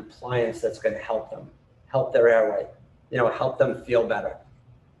them in an appliance that's going to help them, help their airway, you know, help them feel better.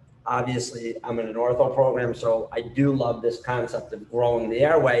 Obviously, I'm in an ortho program, so I do love this concept of growing the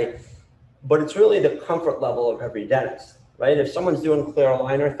airway, but it's really the comfort level of every dentist, right? If someone's doing clear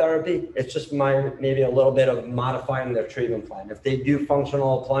aligner therapy, it's just maybe a little bit of modifying their treatment plan. If they do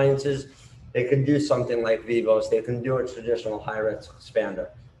functional appliances, they can do something like Vivos, they can do a traditional high-risk expander,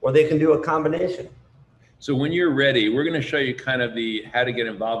 or they can do a combination. So when you're ready, we're going to show you kind of how to get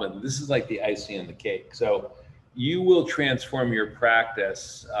involved in it. This is like the icing on the cake. So you will transform your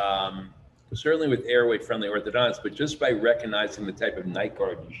practice, certainly with airway-friendly orthodontics, but just by recognizing the type of night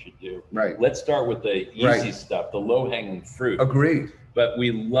guard you should do. Right. Let's start with the easy stuff, the low-hanging fruit. Agreed. But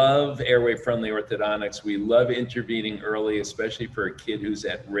we love airway-friendly orthodontics. We love intervening early, especially for a kid who's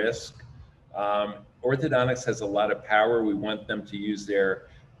at risk. Orthodontics has a lot of power. We want them to use their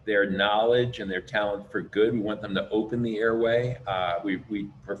knowledge and their talent for good. We want them to open the airway. We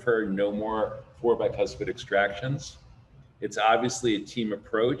prefer no more 4 bicuspid extractions. It's obviously a team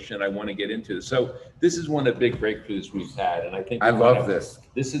approach, and I want to get into this. So this is one of the big breakthroughs we've had, and I think I love this.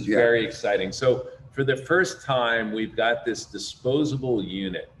 This is very exciting. So for the first time, we've got this disposable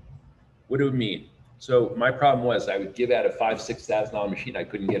unit. What do it mean? So my problem was I would give out a $5,000, $6,000 machine. I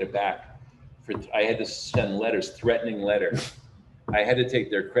couldn't get it back. I had to send letters, threatening letters. I had to take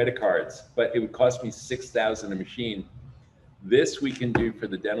their credit cards, but it would cost me $6,000 a machine. This we can do for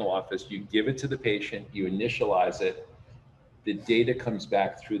the dental office. You give it to the patient, you initialize it, the data comes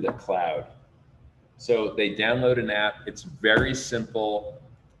back through the cloud. So they download an app, it's very simple,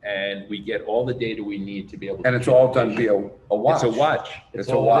 and we get all the data we need to be able to. And it's all done via a watch. It's a watch. It's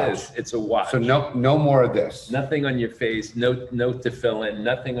a watch. It's a watch. So no more of this. Nothing on your face, no note to fill in,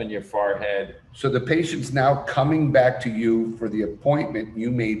 nothing on your forehead. So the patient's now coming back to you for the appointment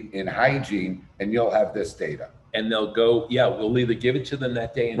you made in hygiene, and you'll have this data. And they'll go, yeah, we'll either give it to them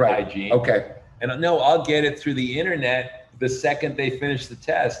that day in hygiene. Okay. And no, I'll get it through the internet the second they finish the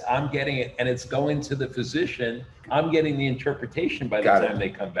test. I'm getting it, and it's going to the physician. I'm getting the interpretation by the time they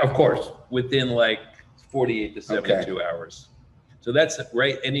come back. Of course. Within like 48 to 72 hours. So that's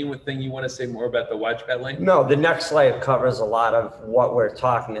right. Anything you want to say more about the WatchPad link? No, the next slide covers a lot of what we're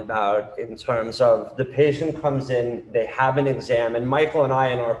talking about in terms of the patient comes in, they have an exam, and Michael and I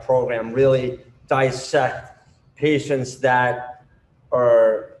in our program really dissect patients that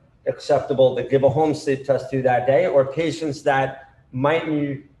are acceptable to give a home sleep test to that day, or patients that might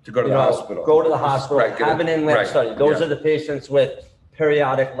need to go to the hospital. Go to the hospital, have an in-lab study. Those are the patients with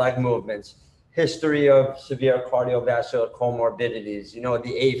periodic leg movements, history of severe cardiovascular comorbidities, you know, the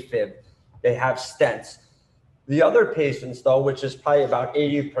AFib, they have stents. The other patients, though, which is probably about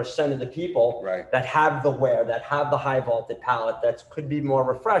 80% of the people that have the wear, that have the high vaulted palate, that could be more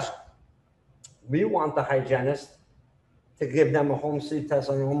refreshed, we want the hygienist to give them a home sleep test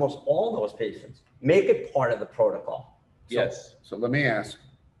on almost all those patients. Make it part of the protocol. Yes. So let me ask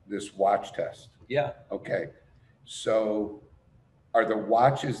this watch test. Yeah. Okay. So are the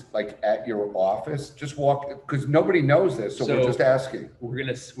watches like at your office? Just walk, because nobody knows this, so we're just asking. We're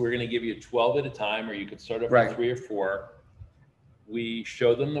gonna give you 12 at a time, or you could start off with 3 or 4. We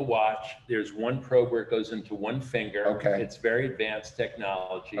show them the watch. There's one probe where it goes into one finger. Okay. It's very advanced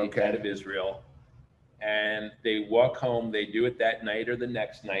technology out of Israel. And they walk home, they do it that night or the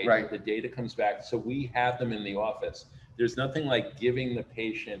next night. The data comes back. So we have them in the office. There's nothing like giving the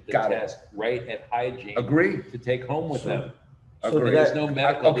patient the test right at hygiene to take home with them. So there's no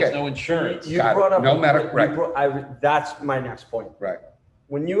medical, there's no insurance. You brought up no medical, that's my next point.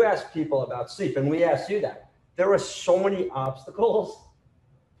 When you ask people about sleep, and we ask you that, there are so many obstacles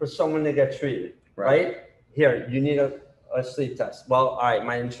for someone to get treated, right? Here, you need a sleep test. Well, all right,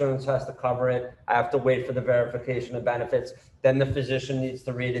 my insurance has to cover it. I have to wait for the verification of benefits. Then the physician needs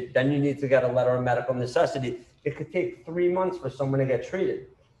to read it. Then you need to get a letter of medical necessity. It could take 3 months for someone to get treated.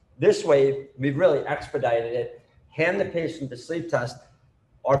 This way, we've really expedited it. Hand the patient the sleep test.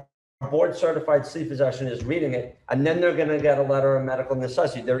 Our board certified sleep physician is reading it, and then they're going to get a letter of medical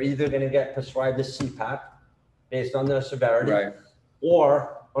necessity. They're either going to get prescribed a CPAP based on their severity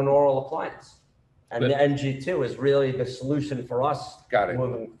or an oral appliance. And the NG2 is really the solution for us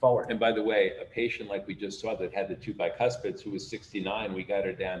moving forward. And by the way, a patient like we just saw that had the 2 bicuspids who was 69, we got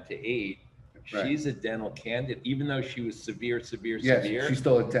her down to 8. She's a dental candidate, even though she was severe. Yes, she's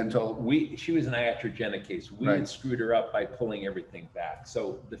still a dental. She was an iatrogenic case. We had screwed her up by pulling everything back.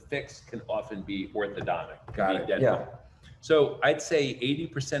 So the fix can often be orthodontic. So I'd say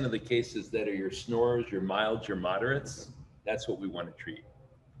 80% of the cases that are your snorers, your milds, your moderates, that's what we want to treat.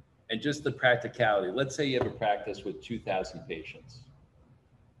 And just the practicality, let's say you have a practice with 2,000 patients.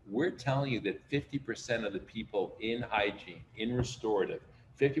 We're telling you that 50% of the people in hygiene, in restorative,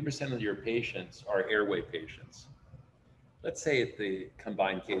 50% of your patients are airway patients. Let's say if the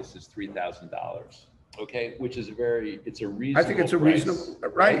combined case is $3,000, okay, which is it's a reasonable I think it's a price, reasonable,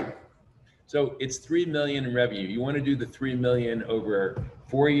 right? So it's 3 million in revenue. You want to do the 3 million over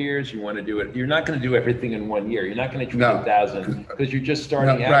 4 years. You want to do it. You're not going to do everything in 1 year. You're not going to treat 1,000 because you're just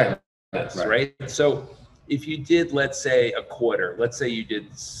starting out. Right. This, right. So if you did, let's say a quarter, let's say you did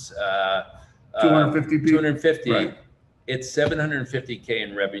 250 people. 250, Right. it's 750K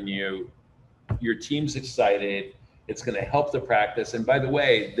in revenue. Your team's excited. It's going to help the practice. And by the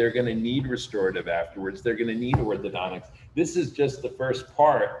way, they're going to need restorative afterwards. They're going to need orthodontics. This is just the first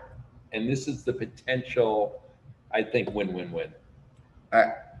part. And this is the potential, I think, win-win-win.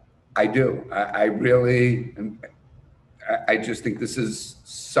 I do. I really, I just think this is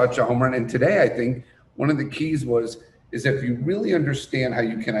such a home run. And today, I think one of the keys is if you really understand how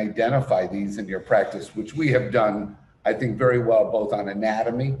you can identify these in your practice, which we have done, I think, very well, both on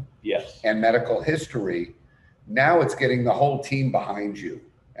anatomy yes, and medical history. Now it's getting the whole team behind you.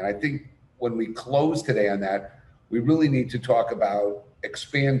 And I think when we close today on that, we really need to talk about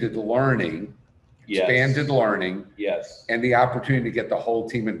expanded learning, yes, yes, and the opportunity to get the whole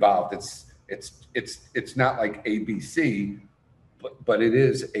team involved. It's not like ABC, but it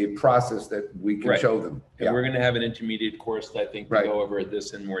is a process that we can show them. And we're going to have an intermediate course that I think will go over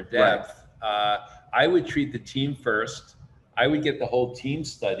this in more depth. I would treat the team first. I would get the whole team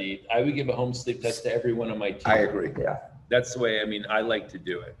studied. I would give a home sleep test to every one on my team. I agree. Yeah. That's the way, I like to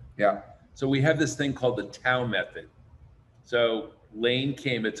do it. Yeah. So we have this thing called the TAO Method. So Lane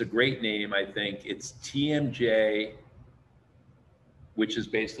came, it's a great name, I think. It's TMJ, which is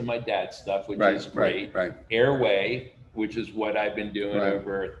based on my dad's stuff, which is great. Right. Airway, which is what I've been doing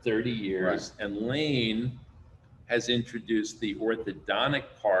over 30 years. And Lane has introduced the orthodontic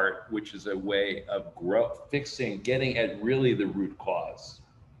part, which is a way of getting at really the root cause.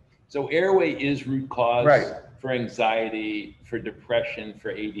 So airway is root cause for anxiety, for depression,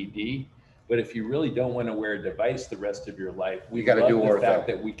 for ADD. But if you really don't want to wear a device the rest of your life, we love the ortho. Fact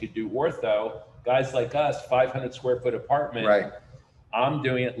that we could do ortho. Guys like us, 500 square foot apartment. Right. I'm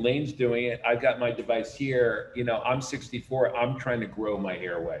doing it. Lane's doing it. I've got my device here. I'm 64. I'm trying to grow my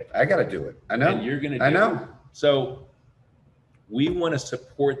airway. I got to do it. I know. And you're going to do it. I know. So we want to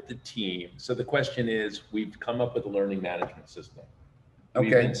support the team. So the question is, we've come up with a learning management system. Okay.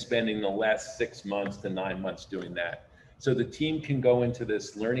 We've been spending the last 6 months to 9 months doing that. So the team can go into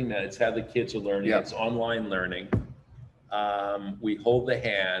this learning it's how the kids are learning. It's online learning. We hold the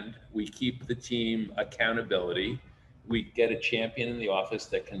hand. We keep the team accountability. We get a champion in the office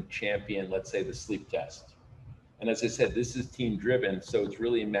that can champion, let's say, the sleep test. And as I said, this is team driven. So it's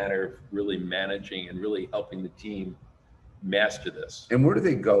really a matter of really managing and really helping the team master this. And where do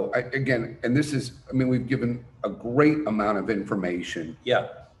they go? And this is, we've given a great amount of information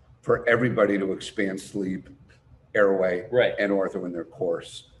for everybody to expand sleep, airway, and ortho in their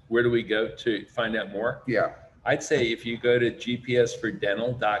course. Where do we go to find out more? Yeah. I'd say if you go to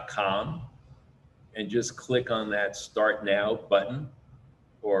gpsfordental.com and just click on that Start Now button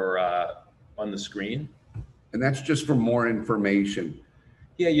or on the screen. And that's just for more information.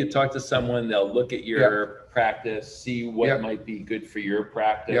 Yeah, you talk to someone, they'll look at your practice, see what might be good for your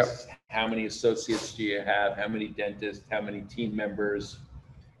practice. How many associates do you have? How many dentists? How many team members?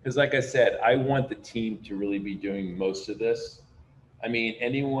 Because like I said, I want the team to really be doing most of this.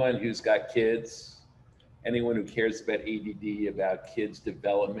 Anyone who's got kids, anyone who cares about ADD, about kids'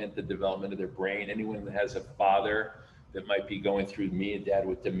 development, the development of their brain, anyone that has a father that might be going through a dad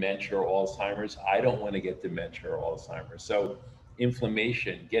with dementia or Alzheimer's, I don't want to get dementia or Alzheimer's. So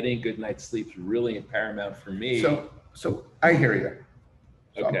inflammation, getting a good night's sleep is really paramount for me. So I hear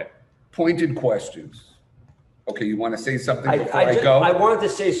you. So pointed questions. Okay, you want to say something before I go? I wanted to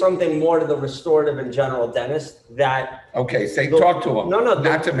say something more to the restorative and general dentist that... Okay, talk to them. No,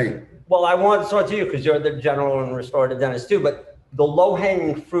 not to me. Well, I wanted to talk to you because you're the general and restorative dentist too, but the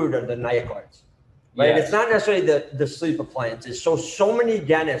low-hanging fruit are the night guards, right? It's not necessarily the sleep appliances. So many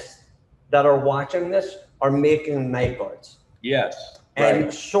dentists that are watching this are making night guards. Yes.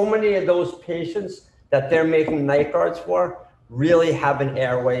 And so many of those patients that they're making night guards for really have an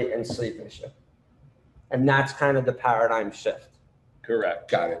airway and sleep issue. And that's kind of the paradigm shift.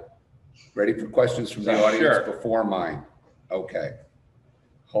 Correct. Got it. Ready for questions from the audience before mine? Okay.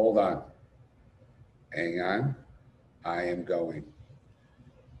 Hold on. Hang on. I am going.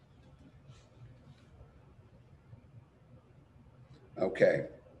 Okay.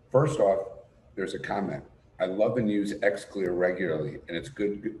 First off, there's a comment. I love and use X-Clear regularly, and it's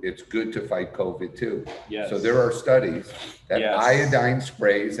good to fight COVID too. Yes. So there are studies that Yes. iodine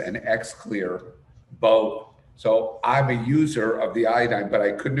sprays and X-Clear both. So I'm a user of the iodine, but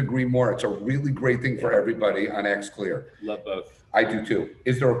I couldn't agree more. It's a really great thing for everybody on X-Clear. Love both. I do too.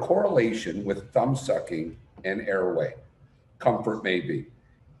 Is there a correlation with thumb sucking and airway? Comfort maybe.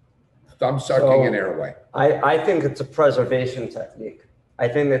 Thumb sucking and airway. I think it's a preservation technique. I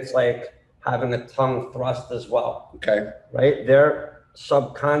think it's like having a tongue thrust as well. Okay. Right? They're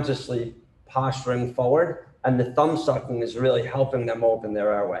subconsciously posturing forward, and the thumb sucking is really helping them open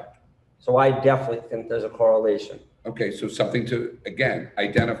their airway. So I definitely think there's a correlation. Okay, so something to, again,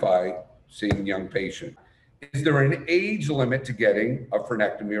 identify seeing young patient. Is there an age limit to getting a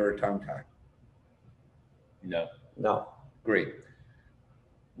frenectomy or a tongue tie? No. No. Great.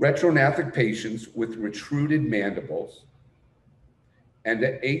 Retrognathic patients with retruded mandibles and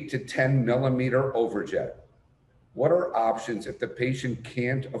an 8 to 10 millimeter overjet. What are options if the patient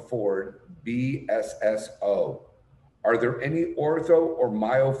can't afford BSSO? Are there any ortho or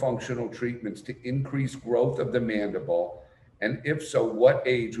myofunctional treatments to increase growth of the mandible? And if so, what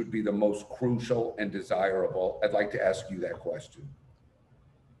age would be the most crucial and desirable? I'd like to ask you that question.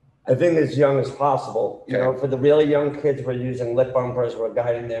 I think as young as possible. You Okay. know, for the really young kids, we're using lip bumpers, we're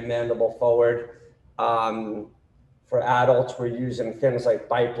guiding their mandible forward. For adults, we're using things like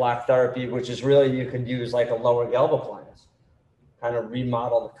bite block therapy, which is really, you could use like a lower gelb appliance, kind of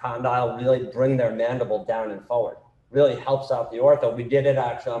remodel the condyle, really bring their mandible down and forward. Really helps out the ortho. We did it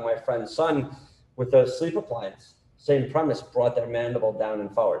actually on my friend's son with a sleep appliance. Same premise, brought their mandible down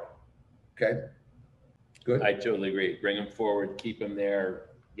and forward. Okay, good. I totally agree. Bring them forward, keep them there,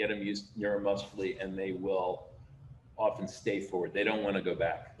 get them used neuromuscularly, and they will often stay forward. They don't want to go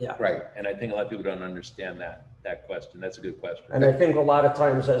back. Yeah. Right. And I think a lot of people don't understand that question. That's a good question. And I think a lot of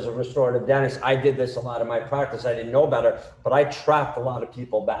times as a restorative dentist, I did this a lot in my practice. I didn't know better, but I trapped a lot of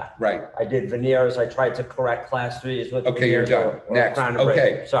people back. Right. I did veneers. I tried to correct class 3s with Okay, you're veneers done. or Next. crown and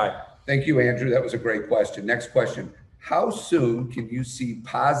Okay. braces. Sorry. Thank you, Andrew. That was a great question. Next question. How soon can you see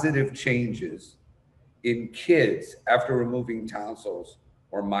positive changes in kids after removing tonsils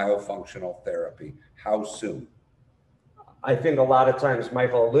or myofunctional therapy? How soon? I think a lot of times,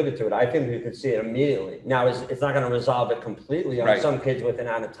 Michael alluded to it, I think we could see it immediately. Now, it's not going to resolve it completely on Right. some kids with an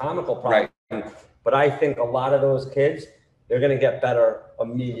anatomical problem, Right. but I think a lot of those kids, they're going to get better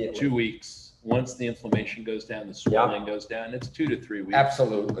immediately. 2 weeks. Once the inflammation goes down, the swelling goes down, it's 2 to 3 weeks.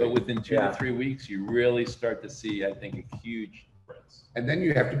 Absolutely. But within 2 Yeah. to 3 weeks, you really start to see, I think, a huge difference. And then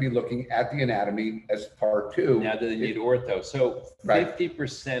you have to be looking at the anatomy as part two. Now that they need ortho. So Right.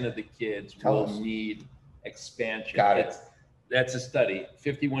 50% of the kids Tell will us. need expansion. Got it. That's a study.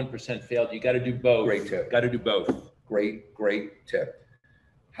 51% failed. You got to do both. Great tip. Got to do both. Great tip.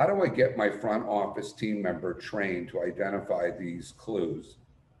 How do I get my front office team member trained to identify these clues?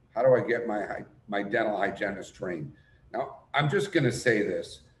 How do I get my dental hygienist trained? Now, I'm just going to say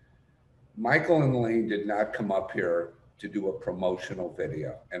this. Michael and Lane did not come up here to do a promotional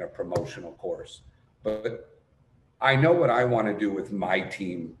video and a promotional course, but I know what I want to do with my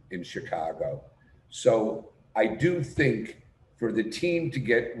team in Chicago. So I do think for the team to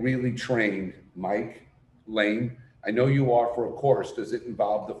get really trained, Mike, Lane, I know you offer a course. Does it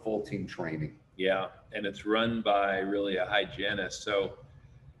involve the full team training? Yeah. And it's run by really a hygienist. So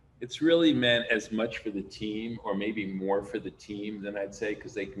it's really meant as much for the team, or maybe more for the team than I'd say,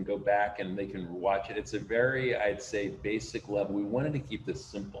 because they can go back and they can watch it. It's a very, I'd say, basic level. We wanted to keep this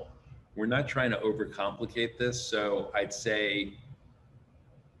simple. We're not trying to overcomplicate this. So I'd say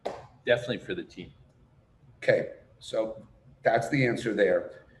definitely for the team. Okay, so that's the answer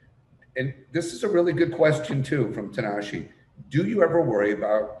there. And this is a really good question too from Tanashi. Do you ever worry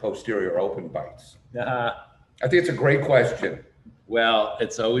about posterior open bites? I think it's a great question. Well,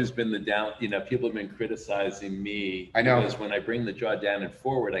 it's always been the down, people have been criticizing me. I know. Because when I bring the jaw down and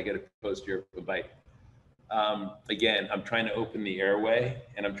forward, I get a posterior open bite. Again, I'm trying to open the airway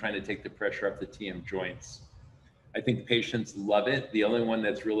and I'm trying to take the pressure off the TM joints. I think patients love it. The only one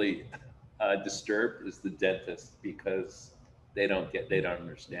that's really disturbed is the dentist, because they don't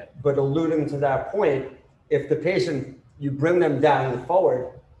understand. But alluding to that point, if the patient, you bring them down and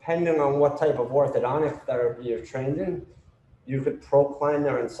forward, depending on what type of orthodontic therapy you're trained in, you could procline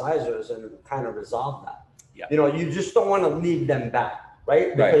their incisors and kind of resolve that. Yeah. You just don't want to lead them back,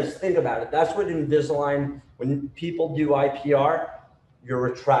 right? Because think about it. That's what Invisalign, when people do IPR, you're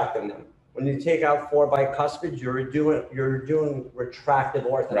retracting them. When you take out 4 bicuspids, you're doing retractive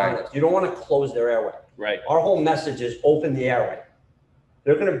orthodontics. Right. You don't want to close their airway. Right. Our whole message is open the airway.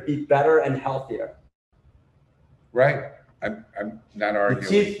 They're going to be better and healthier. Right. I'm not The arguing.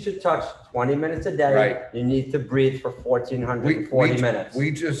 teeth should touch 20 minutes a day. Right. You need to breathe for 1,440 minutes.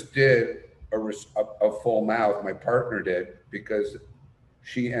 We just did a full mouth, my partner did, because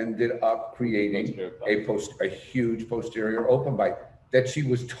she ended up creating a huge posterior open bite that she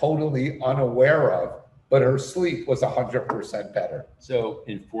was totally unaware of, but her sleep was 100% better. So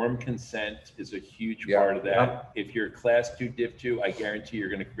informed consent is a huge Yeah. part of that. If you're class 2 div 2, I guarantee you're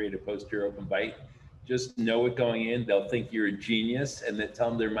going to create a posterior open bite. Just know it going in. They'll think you're a genius, and then tell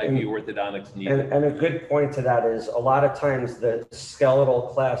them there might be orthodontics needed. And a good point to that is a lot of times the skeletal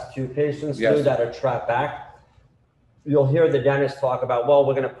class 2 patients Yes. do that are trapped back. You'll hear the dentist talk about, well,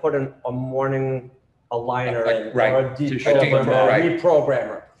 we're going to put in a morning aligner in, right. or a deprogrammer, or a right.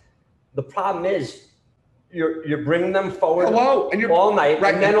 reprogrammer. The problem is you're bringing them forward and you're all night,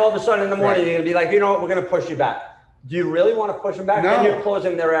 right. and then all of a sudden in the morning, Right. you're going to be like, you know what, we're going to push you back. Do you really want to push them back? No. Then you're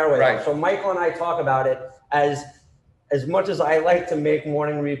closing their airway. Right. So Michael and I talk about it as much as I like to make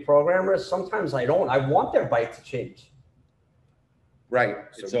morning reprogrammers, sometimes I don't. I want their bite to change. Right.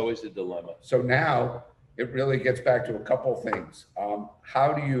 It's always a dilemma. So now it really gets back to a couple things.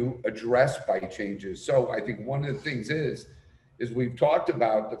 How do you address bite changes? So I think one of the things is we've talked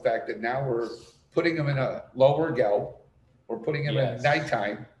about the fact that now we're putting them in a lower gel, we're putting them at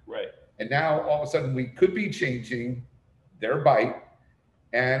nighttime. Right. And now all of a sudden we could be changing their bite.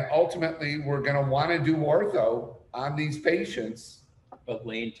 And ultimately we're going to want to do ortho on these patients. But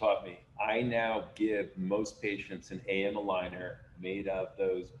Lane taught me, I now give most patients an AM aligner made of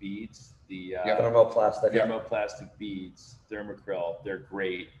those beads, the Thermoplastic. thermoplastic beads, thermacryl. They're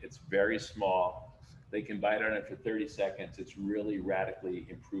great. It's very small. They can bite on it for 30 seconds. It's really radically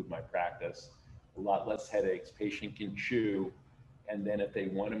improved my practice. A lot less headaches. Patient can chew. And then if they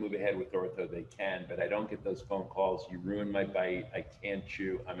want to move ahead with ortho, they can. But I don't get those phone calls. You ruined my bite. I can't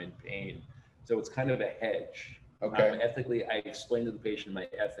chew. I'm in pain. So it's kind of a hedge. Okay. Ethically, I explain to the patient my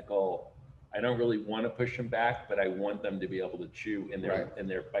ethical. I don't really want to push them back, but I want them to be able to chew in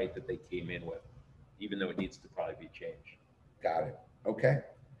their bite that they came in with, even though it needs to probably be changed. Got it. Okay.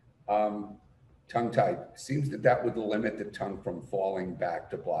 Tongue-tied. Seems that would limit the tongue from falling back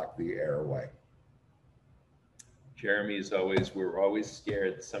to block the airway. Jeremy is we're always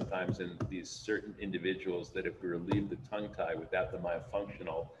scared sometimes in these certain individuals that if we relieve the tongue tie without the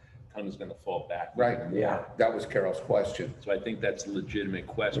myofunctional, tongue is going to fall back. Right. Yeah. That was Carol's question. So I think that's a legitimate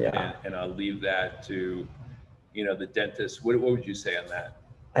question, Yeah. and I'll leave that to, the dentist. What would you say on that?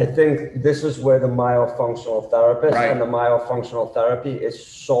 I think this is where the myofunctional therapist Right. and the myofunctional therapy is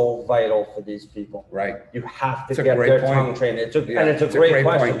so vital for these people. Right. You have to It's a get great their point. tongue trained. It's a It's great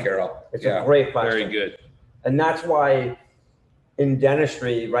question. point, Carol. It's a great question. Very good. And that's why in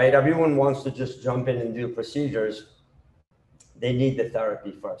dentistry, right, everyone wants to just jump in and do procedures. They need the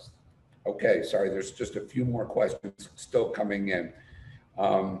therapy first. Okay, sorry, there's just a few more questions still coming in.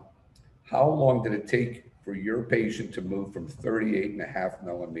 How long did it take for your patient to move from 38.5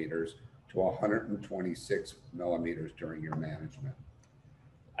 millimeters to 126 millimeters during your management?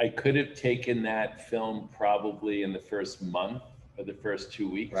 I could have taken that film probably in the first month or the first 2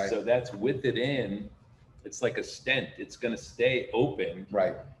 weeks. Right. So that's with it in. It's like a stent. It's going to stay open.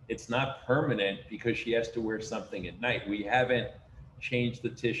 Right. It's not permanent because she has to wear something at night. We haven't changed the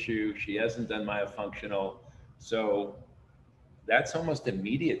tissue. She hasn't done myofunctional. So that's almost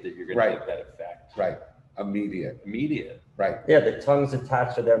immediate that you're going to get that effect. Right. Immediate. Right. Yeah, the tongue's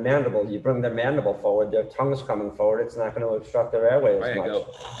attached to their mandible. You bring their mandible forward, their tongue's coming forward. It's not going to obstruct their airway as Right, much. I go,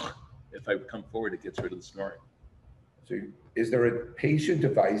 if I come forward, it gets rid of the snoring. So is there a patient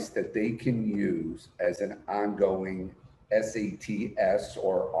device that they can use as an ongoing SATS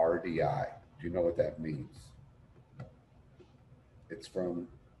or RDI? Do you know what that means? It's from,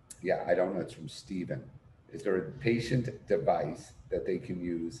 I don't know. It's from Stephen. Is there a patient device that they can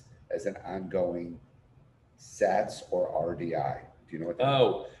use as an ongoing SATS or RDI? Do you know what that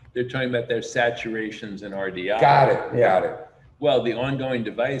means? They're talking about their saturations in RDI. Got it. Well, the ongoing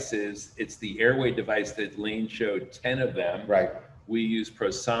device it's the airway device that Lane showed 10 of them. Right. We use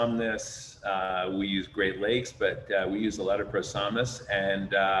Prosomnus, we use Great Lakes, but we use a lot of Prosomnus.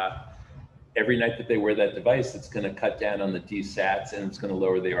 And every night that they wear that device, it's going to cut down on the DSATs and it's going to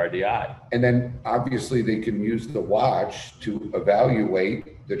lower the RDI. And then obviously they can use the watch to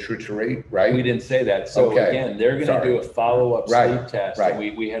evaluate the triturate, right? We didn't say that. So again, they're going to do a follow-up sleep test. Right.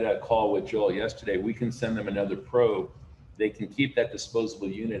 And we had a call with Joel yesterday. We can send them another probe. They can keep that disposable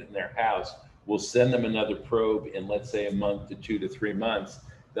unit in their house. We'll send them another probe in, let's say, a month to 2 to 3 months.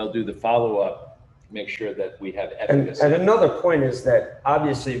 They'll do the follow-up, make sure that we have efficacy. And another point is that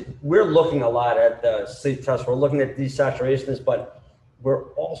obviously we're looking a lot at the sleep test. We're looking at desaturations, but we're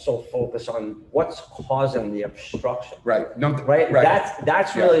also focused on what's causing the obstruction. Right. No, Right.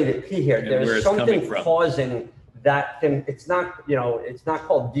 That's really the key here. And where There's it's something coming from. causing that thing. It's not, it's not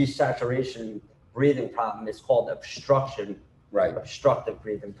called desaturation breathing problem. It's called obstruction, right. obstructive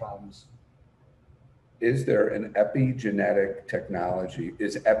breathing problems. Is there an epigenetic technology?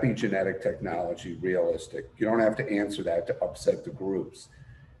 Is epigenetic technology realistic? You don't have to answer that to upset the groups.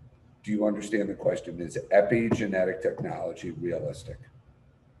 Do you understand the question? Is epigenetic technology realistic?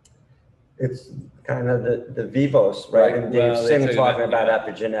 It's kind of the Vivos, right? And Dave Singh talking about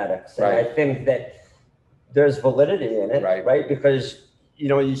epigenetics. And I think that there's validity in it, right? Because,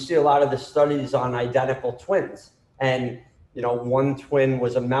 you see a lot of the studies on identical twins, and, one twin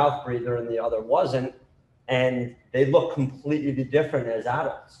was a mouth breather and the other wasn't, and they look completely different as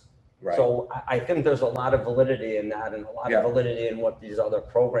adults. Right. So I think there's a lot of validity in that, and a lot of validity in what these other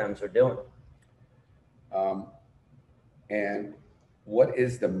programs are doing. And what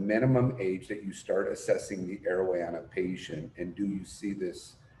is the minimum age that you start assessing the airway on a patient? And do you see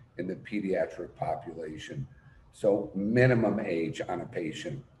this in the pediatric population? So minimum age on a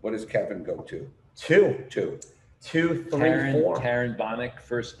patient, what does Kevin go to? Two, 3, 4. Karen Bonnick,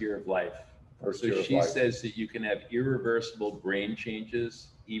 first year of life. So she says that you can have irreversible brain changes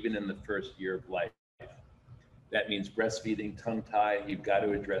even in the first year of life. That means breastfeeding, tongue tie, you've got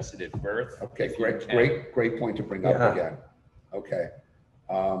to address it at birth. Okay, great point to bring up again. Okay.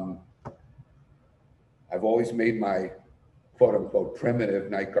 I've always made my quote unquote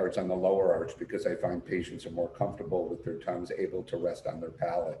primitive night guards on the lower arch because I find patients are more comfortable with their tongues able to rest on their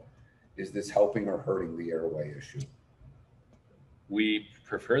palate. Is this helping or hurting the airway issue? We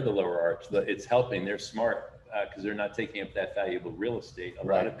prefer the lower arch. It's helping. They're smart because they're not taking up that valuable real estate. A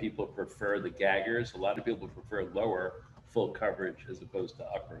lot of people prefer the gaggers. A lot of people prefer lower full coverage as opposed to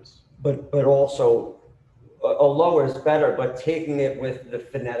uppers. But also a lower is better, but taking it with the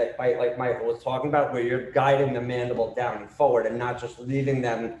phonetic bite like Michael was talking about, where you're guiding the mandible down and forward and not just leaving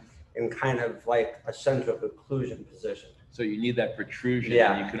them in kind of like a center of occlusion position. So you need that protrusion,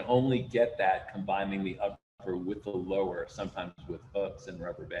 and you can only get that combining the upper with the lower, sometimes with hooks and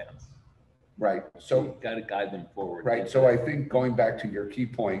rubber bands. Right. So you've got to guide them forward. Right. So I think going back to your key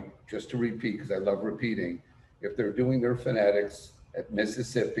point, just to repeat, because I love repeating, if they're doing their phonetics at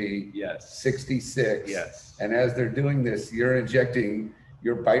Mississippi, 66, and as they're doing this, you're injecting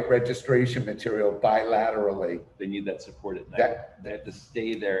your bite registration material bilaterally. They need that support at night. They have to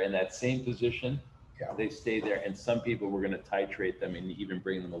stay there in that same position. They stay there, and some people we're going to titrate them and even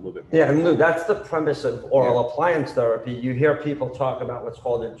bring them a little bit more. Yeah, and Lou, that's the premise of oral appliance therapy. You hear people talk about what's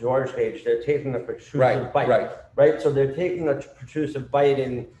called a George gauge. They're taking a protrusive bite, right? So they're taking a protrusive bite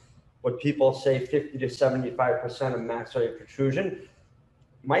in what people say 50 to 75% of maxillary protrusion.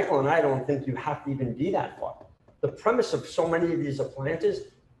 Michael and I don't think you have to even be that far. The premise of so many of these appliances,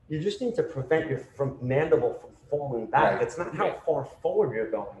 you just need to prevent your mandible from falling back. It's not how far forward you're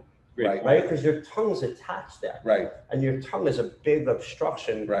going. Right, because your tongue's attached there. And your tongue is a big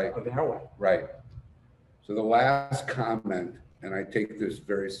obstruction of airway. So the last comment, and I take this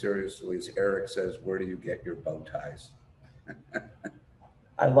very seriously, is Eric says, where do you get your bow ties?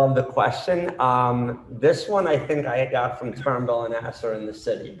 I love the question. This one I think I got from Turnbull and Asser in the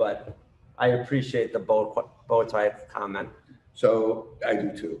city, but I appreciate the bow tie comment. So I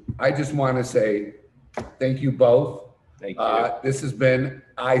do too. I just want to say thank you both. Thank you. This has been,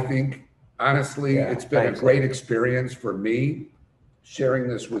 I think, honestly, it's been a great experience for me sharing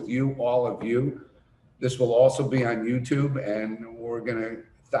this with you, all of you. This will also be on YouTube, and we're going to,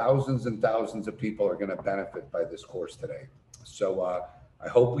 thousands and thousands of people are going to benefit by this course today. So I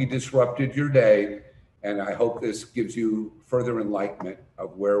hope we disrupted your day, and I hope this gives you further enlightenment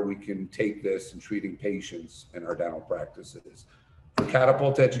of where we can take this in treating patients in our dental practices. For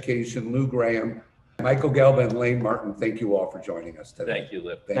Catapult Education, Lou Graham, Michael Gelba, and Lane Martin, thank you all for joining us today. Thank you,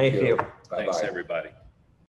 Lip. Thank you. Bye-bye. Thanks, everybody.